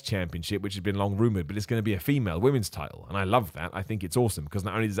TBS championship, which has been long rumored, but it's going to be a female women's title. And I love that. I think it's awesome because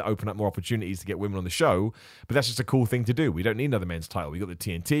not only does it open up more opportunities to get women on the show, but that's just a cool thing to do. We don't need another men's title. We got the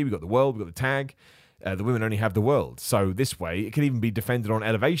TNT, we got the World, we got the tag. The women only have the world. So this way, it can even be defended on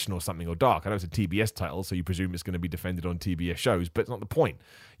Elevation or something, or Dark. I know it's a TBS title, so you presume it's going to be defended on TBS shows, but it's not the point.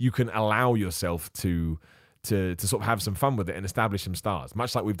 You can allow yourself to sort of have some fun with it and establish some stars,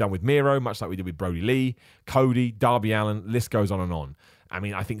 much like we've done with Miro, much like we did with Brody Lee, Cody, Darby Allin, list goes on and on. I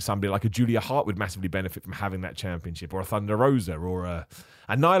mean, I think somebody like a Julia Hart would massively benefit from having that championship, or a Thunder Rosa, or a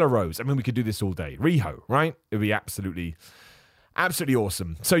Nyla Rose. I mean, we could do this all day. Riho, right? It would be absolutely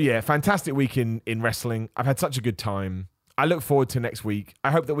awesome. So yeah, fantastic week in wrestling. I've had such a good time. I look forward to next week.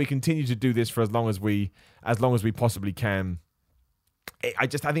 I hope that we continue to do this for as long as we possibly can. I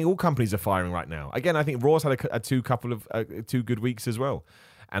think all companies are firing right now. Again, I think Raw's had two good weeks as well.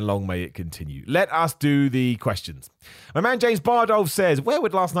 And long may it continue. Let us do the questions. My man James Bardolph says, where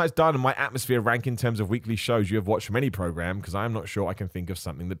would last night's Dynamite atmosphere rank in terms of weekly shows you have watched from any program? Because I'm not sure I can think of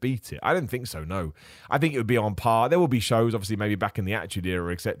something that beat it. I don't think so, no. I think it would be on par. There will be shows, obviously, maybe back in the Attitude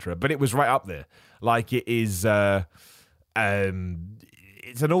Era, etc. But it was right up there. Like it is, it's an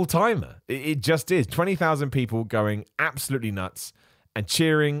all-timer. It just is. 20,000 people going absolutely nuts and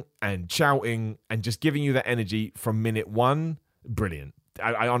cheering and shouting and just giving you that energy from minute one. Brilliant.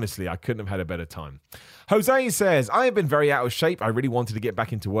 I honestly, I couldn't have had a better time. Jose says, I have been very out of shape. I really wanted to get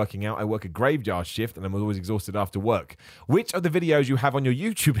back into working out. I work a graveyard shift and I'm always exhausted after work. Which of the videos you have on your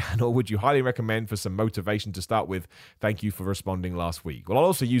YouTube channel would you highly recommend for some motivation to start with? Thank you for responding last week. Well, I'll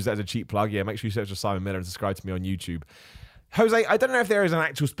also use that as a cheap plug. Yeah, make sure you search for Simon Miller and subscribe to me on YouTube. Jose, I don't know if there is an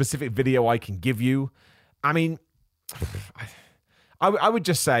actual specific video I can give you. I mean, I would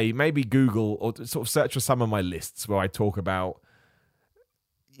just say maybe Google or sort of search for some of my lists where I talk about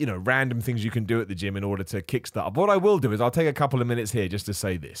random things you can do at the gym in order to kickstart. What I will do is I'll take a couple of minutes here just to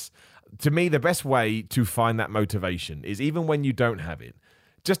say this. To me, the best way to find that motivation is even when you don't have it,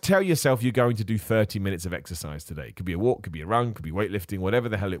 just tell yourself you're going to do 30 minutes of exercise today. It could be a walk, could be a run, could be weightlifting, whatever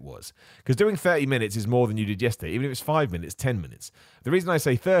the hell it was. Because doing 30 minutes is more than you did yesterday, even if it's 5 minutes, 10 minutes. The reason I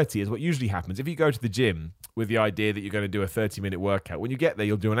say 30 is what usually happens. If you go to the gym with the idea that you're going to do a 30-minute workout, when you get there,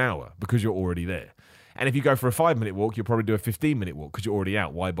 you'll do an hour because you're already there. And if you go for a 5-minute walk, you'll probably do a 15-minute walk because you're already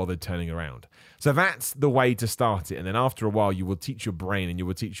out. Why bother turning around? So that's the way to start it. And then after a while, you will teach your brain and you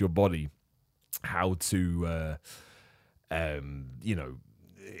will teach your body how to,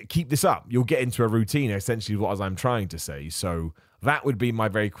 keep this up. You'll get into a routine, essentially, what I'm trying to say. So that would be my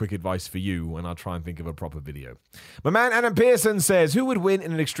very quick advice for you, and I'll try and think of a proper video. My man Adam Pearson says, who would win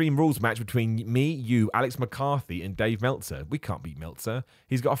in an Extreme Rules match between me, you, Alex McCarthy, and Dave Meltzer? We can't beat Meltzer.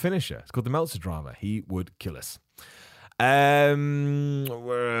 He's got a finisher. It's called the Meltzer Drama. He would kill us.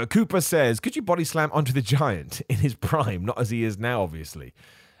 Cooper says, could you body slam onto the Giant in his prime? Not as he is now, obviously.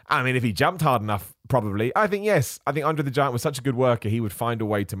 I mean, if he jumped hard enough, probably. I think yes. I think Andre the Giant was such a good worker, he would find a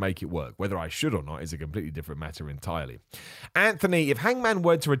way to make it work. Whether I should or not is a completely different matter entirely. Anthony, if Hangman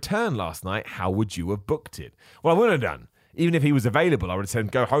were to return last night, how would you have booked it? Well, I wouldn't have done. Even if he was available, I would have said,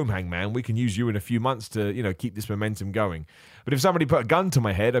 go home, Hangman. We can use you in a few months to, keep this momentum going. But if somebody put a gun to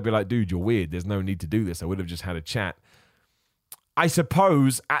my head, I'd be like, dude, you're weird. There's no need to do this. I would have just had a chat. I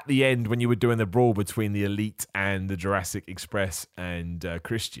suppose at the end, when you were doing the brawl between the Elite and the Jurassic Express and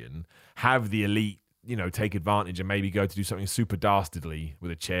Christian, have the Elite, take advantage and maybe go to do something super dastardly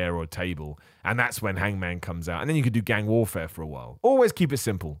with a chair or a table. And that's when Hangman comes out. And then you could do gang warfare for a while. Always keep it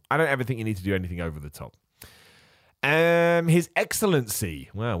simple. I don't ever think you need to do anything over the top. His Excellency.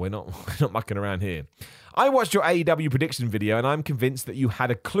 Well, we're not mucking around here. I watched your AEW prediction video, and I'm convinced that you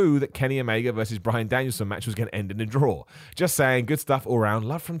had a clue that Kenny Omega versus Bryan Danielson match was going to end in a draw. Just saying, good stuff all around.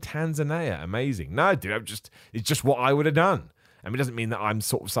 Love from Tanzania. Amazing. No, dude, it's just what I would have done. I mean, it doesn't mean that I'm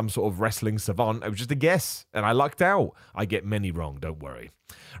some sort of wrestling savant. It was just a guess, and I lucked out. I get many wrong, don't worry.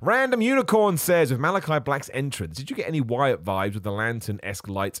 Random Unicorn says, with Malachi Black's entrance, did you get any Wyatt vibes with the lantern-esque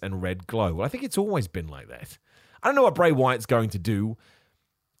lights and red glow? Well, I think it's always been like that. I don't know what Bray Wyatt's going to do.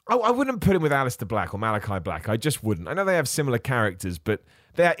 I wouldn't put him with Aleister Black or Malachi Black. I just wouldn't. I know they have similar characters, but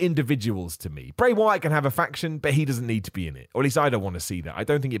they're individuals to me. Bray Wyatt can have a faction, but he doesn't need to be in it. Or at least I don't want to see that. I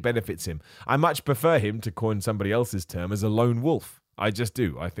don't think it benefits him. I much prefer him, to coin somebody else's term, as a lone wolf. I just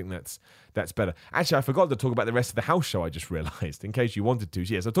do. I think that's better. Actually, I forgot to talk about the rest of the house show, I just realized, in case you wanted to.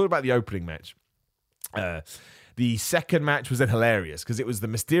 Yes, I talked about the opening match. The second match was then hilarious, because it was the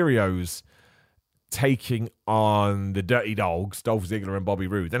Mysterios taking on the Dirty Dogs, Dolph Ziggler and Bobby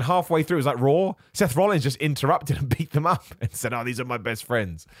Roode. Then halfway through, it was like Raw. Seth Rollins just interrupted and beat them up and said, oh, these are my best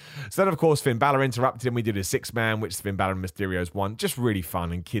friends. So then, of course, Finn Balor interrupted him. We did a 6-man, which Finn Balor and Mysterios won. Just really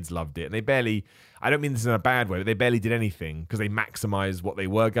fun, and kids loved it. And they barely, I don't mean this in a bad way, but they barely did anything because they maximized what they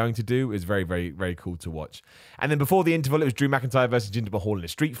were going to do. It was very, very, very cool to watch. And then before the interval, it was Drew McIntyre versus Jinder Mahal in a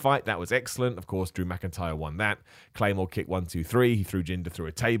street fight. That was excellent. Of course, Drew McIntyre won that. Claymore kick 1, 2, 3. He threw Jinder through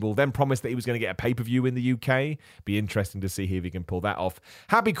a table. Then promised that he was going to get a pay-per-view in the UK. Be interesting to see if he can pull that off.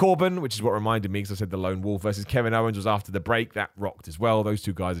 Happy Corbin, which is what reminded me, because I said the Lone Wolf versus Kevin Owens was after the break. That rocked as well. Those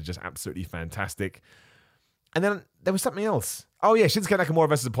two guys are just absolutely fantastic. And then there was something else. Oh, yeah, Shinsuke Nakamura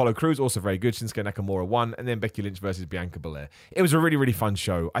versus Apollo Crews, also very good. Shinsuke Nakamura won. And then Becky Lynch versus Bianca Belair. It was a really, really fun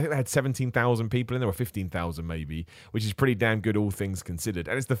show. I think they had 17,000 people in there, or 15,000 maybe, which is pretty damn good, all things considered.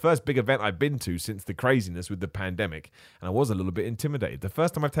 And it's the first big event I've been to since the craziness with the pandemic. And I was a little bit intimidated. The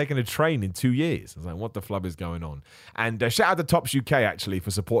first time I've taken a train in 2 years. I was like, what the flub is going on? And shout out to Tops UK, actually,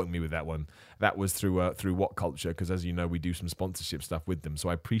 for supporting me with that one. That was through What Culture, because as you know, we do some sponsorship stuff with them. So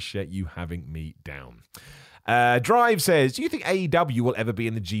I appreciate you having me down. Drive says, do you think AEW will ever be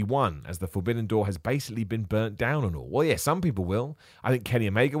in the G1, as the Forbidden Door has basically been burnt down and all? Well, yeah, some people will. I think Kenny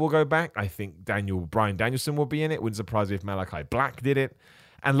Omega will go back. I think Bryan Danielson will be in it. Wouldn't surprise me if Malachi Black did it.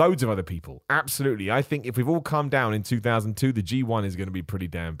 And loads of other people. Absolutely. I think if we've all calmed down in 2002, the G1 is going to be pretty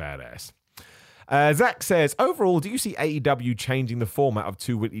damn badass. Zach says, overall, do you see AEW changing the format of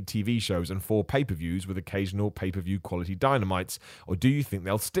 2 weekly TV shows and 4 pay-per-views with occasional pay-per-view quality dynamites, or do you think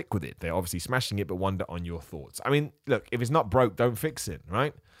they'll stick with it? They're obviously smashing it, but wonder on your thoughts. I mean, look, if it's not broke, don't fix it,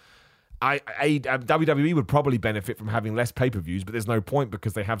 right? WWE would probably benefit from having less pay-per-views, but there's no point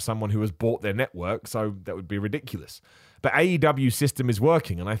because they have someone who has bought their network, so that would be ridiculous. But AEW's system is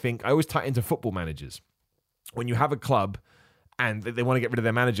working, and I always tie it into football managers. When you have a club and they want to get rid of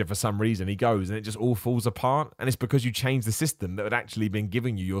their manager for some reason, he goes and it just all falls apart. And it's because you changed the system that had actually been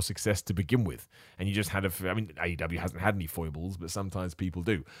giving you your success to begin with. And you just had AEW hasn't had any foibles, but sometimes people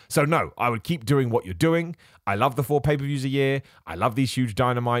do. So no, I would keep doing what you're doing. I love the 4 pay-per-views a year. I love these huge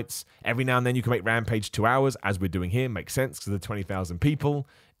dynamites. Every now and then you can make Rampage 2 hours, as we're doing here. Makes sense because of the 20,000 people.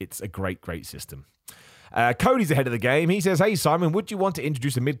 It's a great, great system. Cody's ahead of the game. He says, hey, Simon, would you want to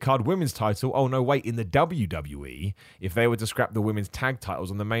introduce a mid-card women's title? Oh, no, wait, in the WWE, if they were to scrap the women's tag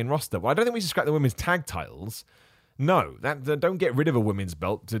titles on the main roster? Well, I don't think we should scrap the women's tag titles. No, don't get rid of a women's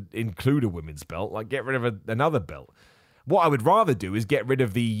belt to include a women's belt. Like, get rid of another belt. What I would rather do is get rid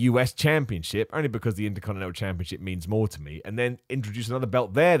of the US Championship, only because the Intercontinental Championship means more to me, and then introduce another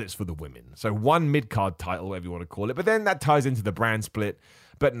belt there that's for the women. So one mid-card title, whatever you want to call it, but then that ties into the brand split.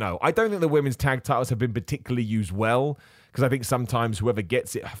 But no, I don't think the women's tag titles have been particularly used well, because I think sometimes whoever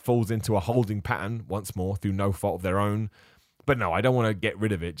gets it falls into a holding pattern once more through no fault of their own. But no, I don't want to get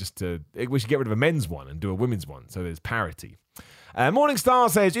rid of it. We should get rid of a men's one and do a women's one, so there's parity. Morning Star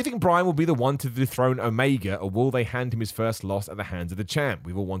says, do you think Bryan will be the one to dethrone Omega, or will they hand him his first loss at the hands of the champ?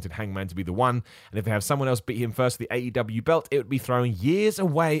 We've all wanted Hangman to be the one, and if they have someone else beat him first for the AEW belt, it would be throwing years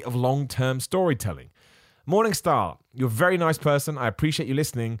away of long-term storytelling. Morning Star, you're a very nice person. I appreciate you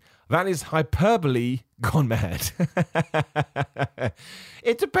listening. That is hyperbole gone mad.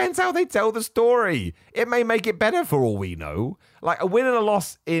 It depends how they tell the story. It may make it better for all we know. Like, a win and a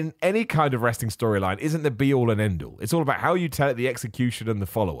loss in any kind of wrestling storyline isn't the be-all and end-all. It's all about how you tell it, the execution, and the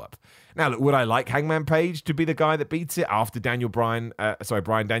follow-up. Now, look, would I like Hangman Page to be the guy that beats it after Bryan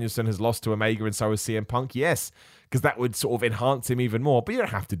Danielson has lost to Omega and so has CM Punk? Yes, because that would sort of enhance him even more. But you don't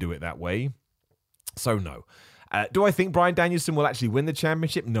have to do it that way. So no. Do I think Bryan Danielson will actually win the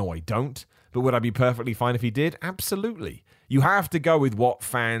championship? No, I don't. But would I be perfectly fine if he did? Absolutely. You have to go with what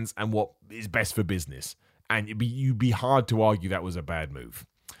fans and what is best for business. And you'd be hard to argue that was a bad move.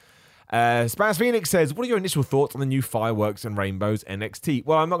 Spaz Phoenix says, what are your initial thoughts on the new Fireworks and Rainbows NXT?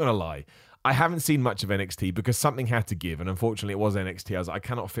 Well, I'm not going to lie. I haven't seen much of NXT because something had to give, and unfortunately it was NXT. I was like, I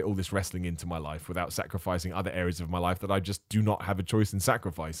cannot fit all this wrestling into my life without sacrificing other areas of my life that I just do not have a choice in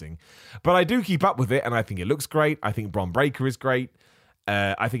sacrificing. But I do keep up with it, and I think it looks great. I think Bron Breakker is great.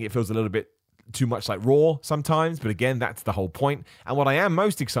 I think it feels a little bit too much like Raw sometimes, but again, that's the whole point. And what I am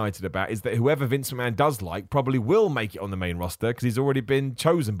most excited about is that whoever Vince McMahon does like probably will make it on the main roster because he's already been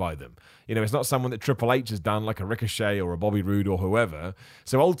chosen by them. You know, it's not someone that Triple H has done like a Ricochet or a Bobby Roode or whoever.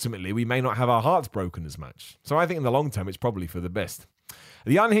 So ultimately, we may not have our hearts broken as much. So I think in the long term, it's probably for the best.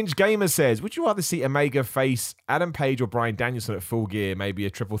 The Unhinged Gamer says, would you rather see Omega face Adam Page or Bryan Danielson at Full Gear, maybe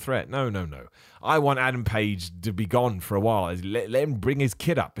a triple threat? No. I want Adam Page to be gone for a while. Let him bring his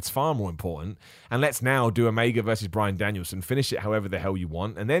kid up. It's far more important. And let's now do Omega versus Bryan Danielson, finish it however the hell you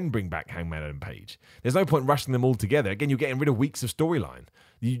want, and then bring back Hangman Adam Page. There's no point rushing them all together. Again, you're getting rid of weeks of storyline.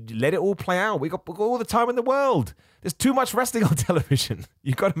 You let it all play out. We got all the time in the world. There's too much wrestling on television.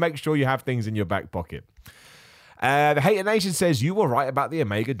 You've got to make sure you have things in your back pocket. The Hater Nation says, you were right about the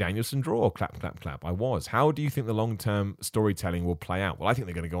Omega Danielson draw. Clap, clap, clap. I was. How do you think the long-term storytelling will play out? Well, I think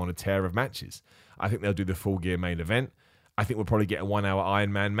they're going to go on a tear of matches. I think they'll do the Full Gear main event. I think we'll probably get a 1-hour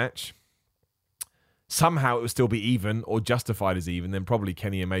Iron Man match. Somehow it will still be even or justified as even. Then probably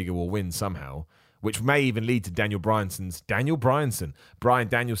Kenny Omega will win somehow, which may even lead to Bryan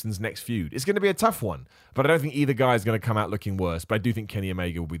Danielson's next feud. It's going to be a tough one, but I don't think either guy is going to come out looking worse. But I do think Kenny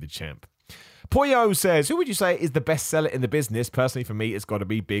Omega will be the champ. Poyo says, who would you say is the best seller in the business? Personally, for me, it's got to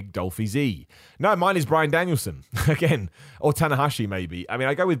be Big Dolphy Z. No, mine is Bryan Danielson. Again, or Tanahashi, maybe. I mean,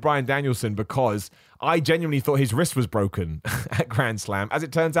 I go with Bryan Danielson because I genuinely thought his wrist was broken at Grand Slam. As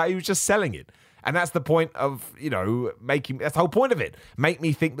it turns out, he was just selling it. And that's the point of, that's the whole point of it. Make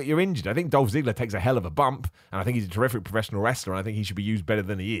me think that you're injured. I think Dolph Ziggler takes a hell of a bump, and I think he's a terrific professional wrestler, and I think he should be used better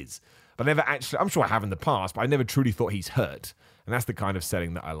than he is. But I never actually, I'm sure I have in the past, but I never truly thought he's hurt. And that's the kind of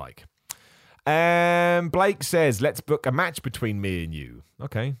selling that I like. Blake says, let's book a match between me and you.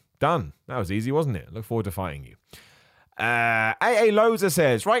 Okay, done. That was easy, wasn't it? Look forward to fighting you. AA Loza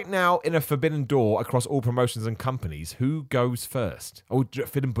says, right now in a forbidden door across all promotions and companies, who goes first? Oh,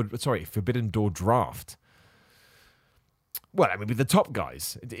 forbidden door draft. Well, I mean, with the top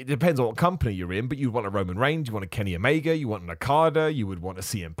guys. It depends on what company you're in, but you want a Roman Reigns, you want a Kenny Omega, you want an Okada, you would want a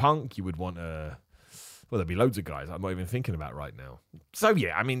CM Punk, you would want a... Well, there'd be loads of guys I'm not even thinking about right now. So,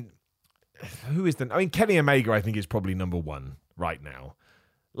 yeah, I mean... Who is Kenny Omega, I think, is probably number one right now.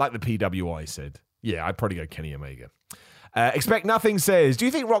 Like the PWI said. Yeah, I'd probably go Kenny Omega. Expect Nothing says, do you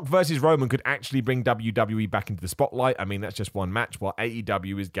think Rock versus Roman could actually bring WWE back into the spotlight? I mean, that's just one match while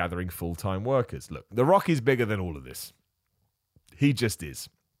AEW is gathering full-time workers. Look, The Rock is bigger than all of this. He just is.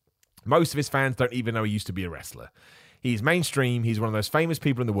 Most of his fans don't even know he used to be a wrestler. He's mainstream. He's one of those famous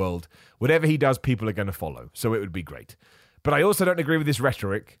people in the world. Whatever he does, people are going to follow. So it would be great. But I also don't agree with this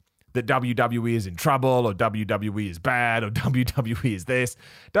rhetoric that WWE is in trouble, or WWE is bad, or WWE is this.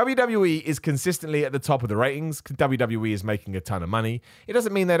 WWE is consistently at the top of the ratings. WWE is making a ton of money. It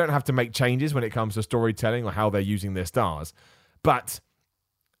doesn't mean they don't have to make changes when it comes to storytelling or how they're using their stars. But,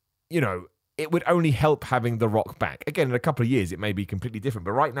 it would only help having The Rock back. Again, in a couple of years, it may be completely different.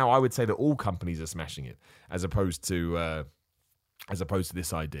 But right now, I would say that all companies are smashing it, as opposed to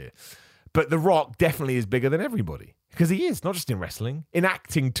this idea. But The Rock definitely is bigger than everybody. Because he is, not just in wrestling. In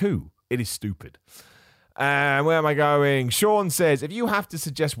acting, too. It is stupid. Where am I going? Sean says, if you have to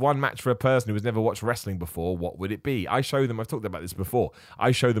suggest one match for a person who has never watched wrestling before, what would it be? I've talked about this before.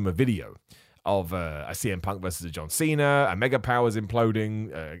 I show them a video of a CM Punk versus a John Cena, a Mega Powers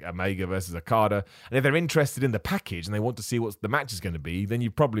imploding, Omega versus Okada. And if they're interested in the package and they want to see what the match is going to be, then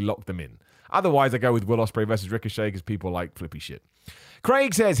you probably lock them in. Otherwise, I go with Will Ospreay versus Ricochet because people like flippy shit.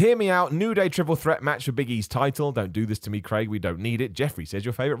 Craig says, hear me out, New Day triple threat match for Big E's title. Don't do this to me, Craig. We don't need it. Jeffrey says,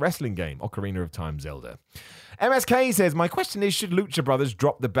 your favorite wrestling game, Ocarina of Time, Zelda. MSK says, my question is, should Lucha Brothers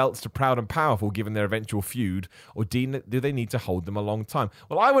drop the belts to Proud and Powerful given their eventual feud, or do they need to hold them a long time?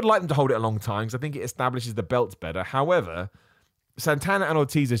 Well, I would like them to hold it a long time because I think it establishes the belts better. However, Santana and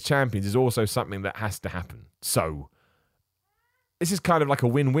Ortiz as champions is also something that has to happen. So, this is kind of like a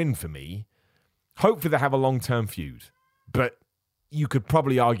win-win for me. Hopefully they have a long-term feud, but you could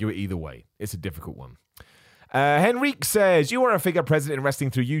probably argue it either way. It's a difficult one. Henrique says, you are a figure present in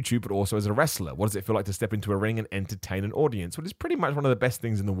wrestling through YouTube, but also as a wrestler. What does it feel like to step into a ring and entertain an audience? Well, it's pretty much one of the best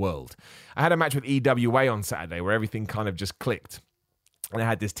things in the world. I had a match with EWA on Saturday where everything kind of just clicked. And I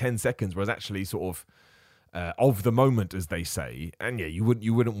had this 10 seconds where I was actually sort of the moment, as they say. And yeah, you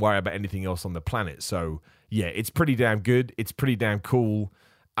wouldn't worry about anything else on the planet. So yeah, it's pretty damn good. It's pretty damn cool.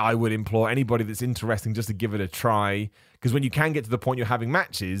 I would implore anybody that's interested just to give it a try, because when you can get to the point you're having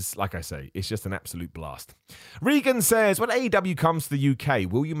matches, like I say, it's just an absolute blast. Regan says, when AEW comes to the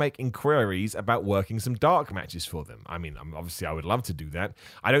UK, will you make inquiries about working some dark matches for them? I mean, obviously I would love to do that.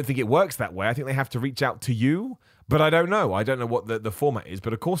 I don't think it works that way. I think they have to reach out to you, but I don't know. I don't know what the format is,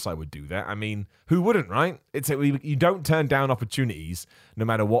 but of course I would do that. I mean, who wouldn't, right? You don't turn down opportunities, no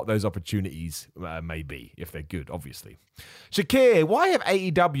matter what those opportunities may be, if they're good, obviously. Shakir, why have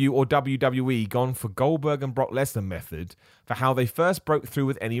AEW or WWE gone for Goldberg and Brock Lesnar method for how they first broke through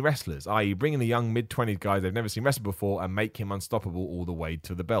with any wrestlers, i.e. bring in a young mid-20s guy they've never seen wrestle before and make him unstoppable all the way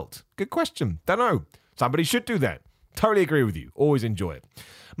to the belt? Good question. Don't know. Somebody should do that. Totally agree with you. Always enjoy it.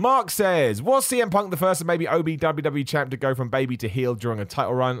 Mark says, was CM Punk the first and maybe OB WWE champ to go from baby to heel during a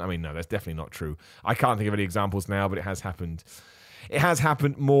title run? I mean, no, that's definitely not true. I can't think of any examples now, but it has happened. It has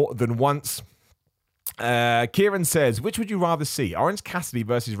happened more than once. Kieran says, which would you rather see? Orange Cassidy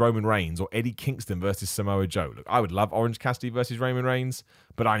versus Roman Reigns or Eddie Kingston versus Samoa Joe? Look, I would love Orange Cassidy versus Roman Reigns,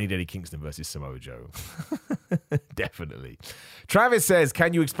 but I need Eddie Kingston versus Samoa Joe. Definitely. Travis says,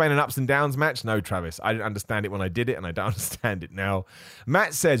 can you explain an ups and downs match? No, Travis. I didn't understand it when I did it, and I don't understand it now.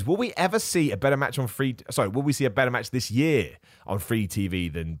 Matt says, will we ever see a better match on will we see a better match this year on free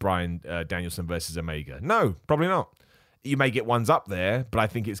TV than Bryan Danielson versus Omega? No, probably not. You may get ones up there, but I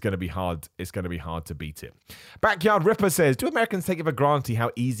think it's going to be hard. It's going to be hard to beat it. Backyard Ripper says, do Americans take it for granted how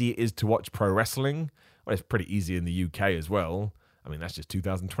easy it is to watch pro wrestling? Well, it's pretty easy in the UK as well. I mean, that's just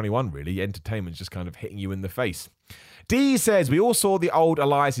 2021, really. Entertainment's just kind of hitting you in the face. D says, we all saw the old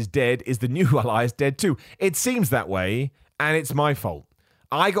Elias is dead. Is the new Elias dead too? It seems that way, and it's my fault.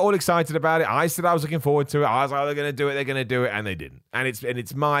 I got all excited about it. I said I was looking forward to it. I was like, they're going to do it, and they didn't. And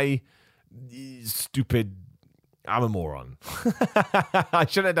it's my stupid... I'm a moron. I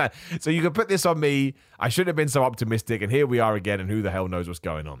shouldn't have done. So you can put this on me. I shouldn't have been so optimistic, and here we are again, and who the hell knows what's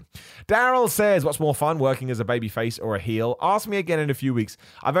going on. Daryl says, what's more fun, working as a babyface or a heel? Ask me again in a few weeks.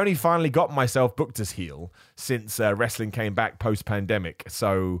 I've only finally got myself booked as heel since wrestling came back post-pandemic,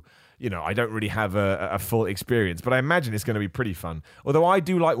 so... I don't really have a full experience, but I imagine it's going to be pretty fun. Although I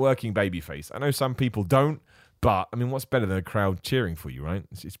do like working babyface. I know some people don't, but, I mean, what's better than a crowd cheering for you, right?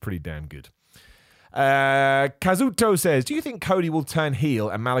 It's pretty damn good. Kazuto says, do you think Cody will turn heel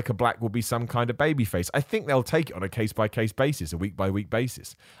and Malachi Black will be some kind of babyface? I think they'll take it on a case-by-case basis, a week-by-week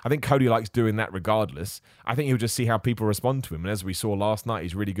basis. I think Cody likes doing that regardless. I think he'll just see how people respond to him, and as we saw last night,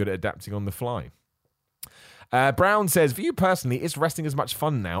 he's really good at adapting on the fly. Brown says, for you personally, is wrestling as much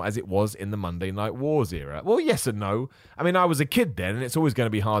fun now as it was in the Monday Night Wars era? Well, yes and no. I mean, I was a kid then, and it's always going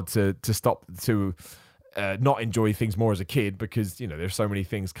to be hard to stop to... not enjoy things more as a kid because, there's so many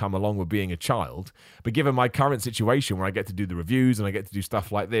things come along with being a child. But given my current situation where I get to do the reviews and I get to do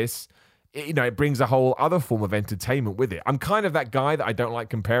stuff like this, it brings a whole other form of entertainment with it. I'm kind of that guy that I don't like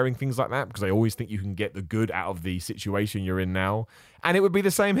comparing things like that because I always think you can get the good out of the situation you're in now. And it would be the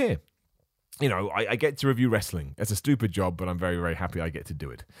same here. I get to review wrestling. It's a stupid job, but I'm very, very happy I get to do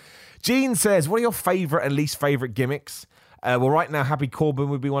it. Gene says, what are your favorite and least favorite gimmicks? Well, right now, Happy Corbin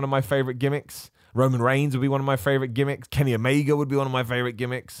would be one of my favorite gimmicks. Roman Reigns would be one of my favorite gimmicks. Kenny Omega would be one of my favorite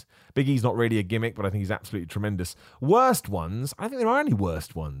gimmicks. Big E's not really a gimmick, but I think he's absolutely tremendous. Worst ones? I don't think there are any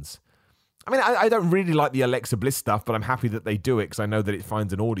worst ones. I mean, I don't really like the Alexa Bliss stuff, but I'm happy that they do it because I know that it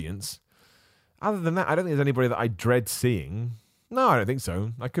finds an audience. Other than that, I don't think there's anybody that I dread seeing. No, I don't think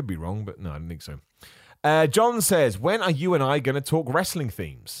so. I could be wrong, but no, I don't think so. John says, when are you and I going to talk wrestling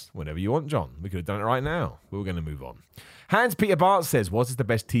themes? Whenever you want, John. We could have done it right now. We were going to move on. Hans-Peter Bart says, what is the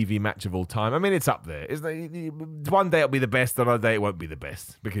best TV match of all time? I mean, it's up there. One day it'll be the best, another day it won't be the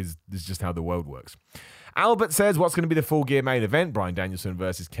best, because this is just how the world works. Albert says, what's going to be the Full Gear main event? Bryan Danielson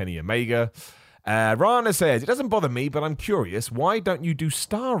versus Kenny Omega. Rana says, it doesn't bother me, but I'm curious, why don't you do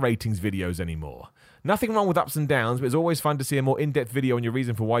star ratings videos anymore? Nothing wrong with ups and downs, but it's always fun to see a more in-depth video on your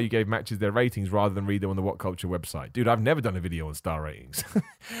reason for why you gave matches their ratings rather than read them on the What Culture website. Dude, I've never done a video on star ratings.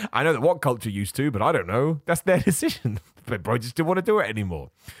 I know that What Culture used to, but I don't know. That's their decision. But bro, just didn't want to do it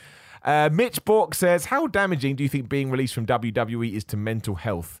anymore. Mitch Bork says, how damaging do you think being released from WWE is to mental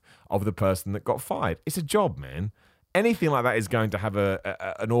health of the person that got fired? It's a job, man. Anything like that is going to have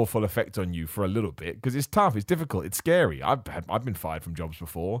an awful effect on you for a little bit because it's tough, it's difficult, it's scary. I've been fired from jobs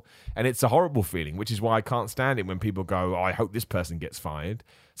before, and it's a horrible feeling, which is why I can't stand it when people go, oh, I hope this person gets fired.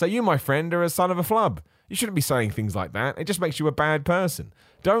 So you, my friend, are a son of a flub. You shouldn't be saying things like that. It just makes you a bad person.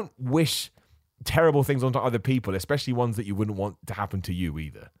 Don't wish terrible things onto other people, especially ones that you wouldn't want to happen to you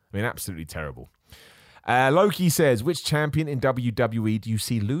either. I mean, absolutely terrible. Loki says, which champion in WWE do you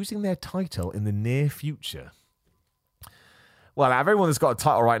see losing their title in the near future? Well, out of everyone that's got a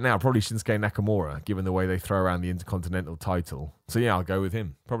title right now, probably Shinsuke Nakamura, given the way they throw around the Intercontinental title. So yeah, I'll go with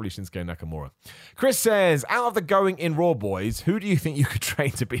him. Probably Shinsuke Nakamura. Chris says, out of the going in Raw boys, who do you think you could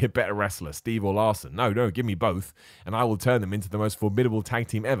train to be a better wrestler, Steve or Larson? No, give me both, and I will turn them into the most formidable tag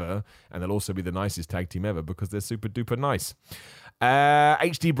team ever, and they'll also be the nicest tag team ever because they're super duper nice.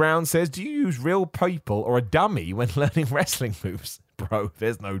 HD Brown says, do you use real people or a dummy when learning wrestling moves? Bro,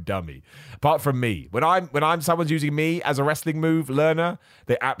 there's no dummy. Apart from me. When someone's using me as a wrestling move learner,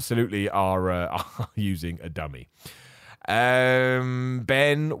 they absolutely are using a dummy.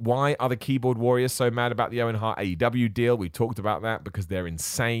 Ben, why are the keyboard warriors so mad about the Owen Hart AEW deal? We talked about that because they're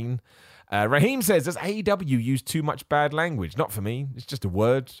insane. Raheem says, does AEW use too much bad language? Not for me. It's just a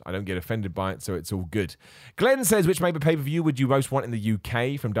word. I don't get offended by it, so it's all good. Glenn says, which maybe pay-per-view would you most want in the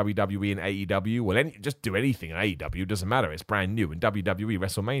UK from WWE and AEW? Well, just do anything in AEW. Doesn't matter. It's brand new. And WWE,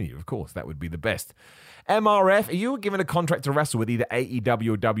 WrestleMania, of course. That would be the best. MRF, are you given a contract to wrestle with either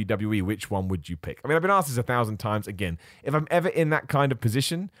AEW or WWE? Which one would you pick? I mean, I've been asked this 1,000 times. Again, if I'm ever in that kind of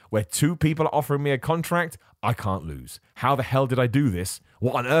position where two people are offering me a contract, I can't lose. How the hell did I do this?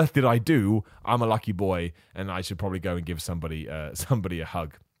 What on earth did I do? I'm a lucky boy, and I should probably go and give somebody a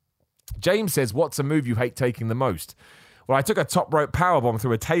hug. James says, what's a move you hate taking the most? Well, I took a top rope powerbomb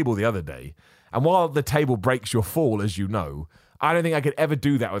through a table the other day, and while the table breaks your fall, as you know, I don't think I could ever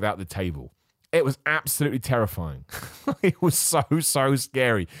do that without the table. It was absolutely terrifying. It was so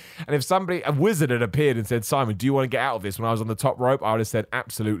scary. And if a wizard had appeared and said, Simon, do you want to get out of this when I was on the top rope? I would have said,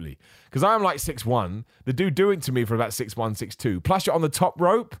 absolutely. Because I'm like 6'1". The dude doing it to me for about 6'1", 6'2". Plus you're on the top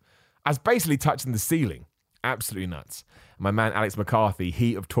rope. I was basically touching the ceiling. Absolutely nuts. My man Alex McCarthy,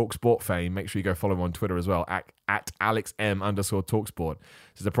 he of TalkSport fame, make sure you go follow him on Twitter as well, at AlexM_TalkSport,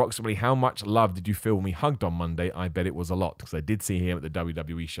 says, approximately how much love did you feel when we hugged on Monday? I bet it was a lot, because I did see him at the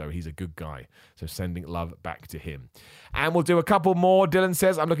WWE show. He's a good guy, so sending love back to him. And we'll do a couple more. Dylan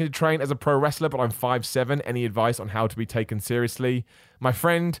says, I'm looking to train as a pro wrestler, but I'm 5'7". Any advice on how to be taken seriously? My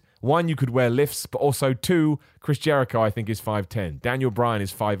friend, 1, you could wear lifts, but also 2, Chris Jericho, I think, is 5'10". Daniel Bryan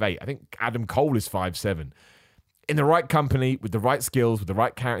is 5'8". I think Adam Cole is 5'7". In the right company, with the right skills, with the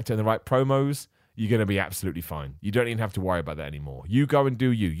right character and the right promos, you're going to be absolutely fine. You don't even have to worry about that anymore. You go and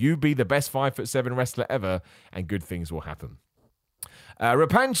do you. You be the best 5'7" wrestler ever, and good things will happen.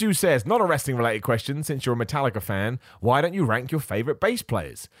 Rapanchu says, not a wrestling-related question. Since you're a Metallica fan, why don't you rank your favorite bass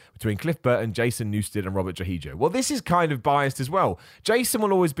players between Cliff Burton, Jason Newsted, and Robert Trujillo? Well, this is kind of biased as well. Jason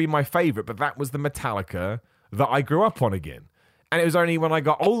will always be my favorite, but that was the Metallica that I grew up on again. And it was only when I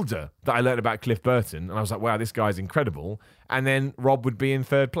got older that I learned about Cliff Burton, and I was like, wow, this guy's incredible. And then Rob would be in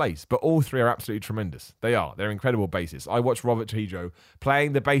third place. But all three are absolutely tremendous. They are. They're incredible bassists. I watched Robert Trujillo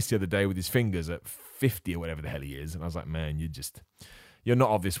playing the bass the other day with his fingers at 50 or whatever the hell he is. And I was like, man, you're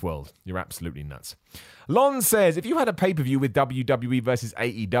not of this world. You're absolutely nuts. Lon says, if you had a pay-per-view with WWE versus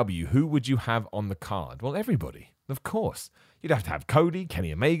AEW, who would you have on the card? Well, everybody, of course. You'd have to have Cody,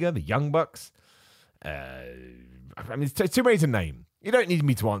 Kenny Omega, the Young Bucks. I mean, it's too many to name. You don't need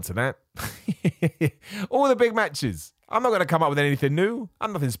me to answer that. All the big matches. I'm not going to come up with anything new.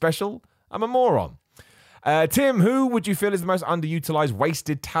 I'm nothing special. I'm a moron. Tim, who would you feel is the most underutilized,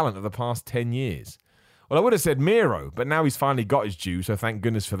 wasted talent of the past 10 years? Well, I would have said Miro, but now he's finally got his due, so thank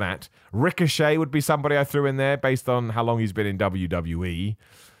goodness for that. Ricochet would be somebody I threw in there based on how long he's been in WWE.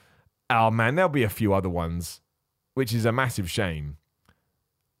 Oh, man, there'll be a few other ones, which is a massive shame.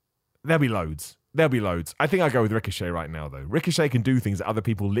 There'll be loads. There'll be loads. I think I'll go with Ricochet right now, though. Ricochet can do things that other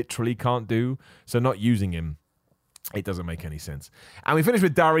people literally can't do, so not using him, it doesn't make any sense. And we finish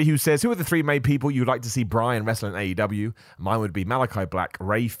with Dari, who says, who are the 3 main people you'd like to see Bryan wrestle in AEW? Mine would be Malachi Black,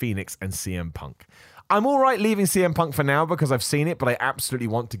 Rey Fenix, and CM Punk. I'm all right leaving CM Punk for now because I've seen it, but I absolutely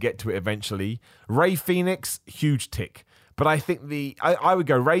want to get to it eventually. Rey Fenix, huge tick. But I think I would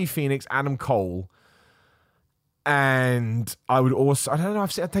go Rey Fenix, Adam Cole, and I would also, I don't know, I'll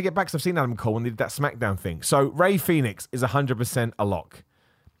take it back because I've seen Adam Cole when they did that SmackDown thing. So Rey Fenix is 100% a lock.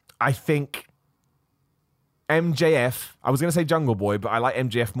 I think MJF, I was going to say Jungle Boy, but I like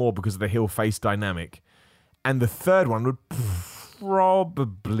MJF more because of the heel-face dynamic. And the third one would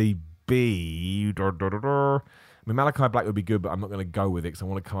probably be... I mean, Malachi Black would be good, but I'm not going to go with it because I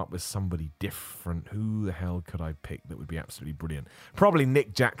want to come up with somebody different. Who the hell could I pick that would be absolutely brilliant? Probably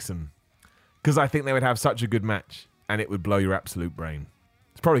Nick Jackson, because I think they would have such a good match and it would blow your absolute brain.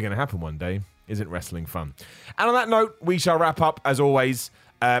 It's probably going to happen one day. Isn't wrestling fun? And on that note, we shall wrap up as always.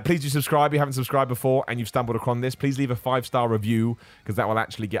 Please do subscribe if you haven't subscribed before and you've stumbled upon this. Please leave a 5-star review because that will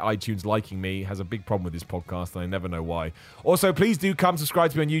actually get iTunes liking me. It has a big problem with this podcast and I never know why. Also, please do come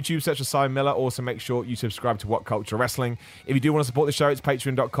subscribe to me on YouTube, search for Simon Miller. Also, make sure you subscribe to What Culture Wrestling. If you do want to support the show, it's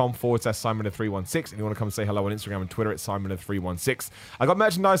patreon.com/SimonMiller316. If you want to come and say hello on Instagram and Twitter, it's SimonMiller316. I got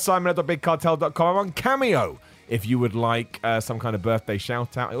merchandise, SimonMiller.BigCartel.com. I'm on Cameo if you would like some kind of birthday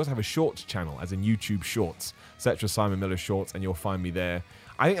shout out. I also have a shorts channel, as in YouTube Shorts. Search for Simon Miller Shorts and you'll find me there.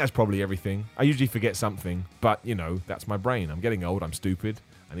 I think that's probably everything. I usually forget something, but, you know, that's my brain. I'm getting old. I'm stupid.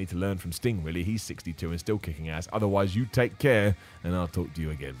 I need to learn from Sting, really. He's 62 and still kicking ass. Otherwise, you take care, and I'll talk to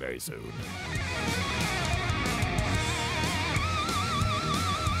you again very soon.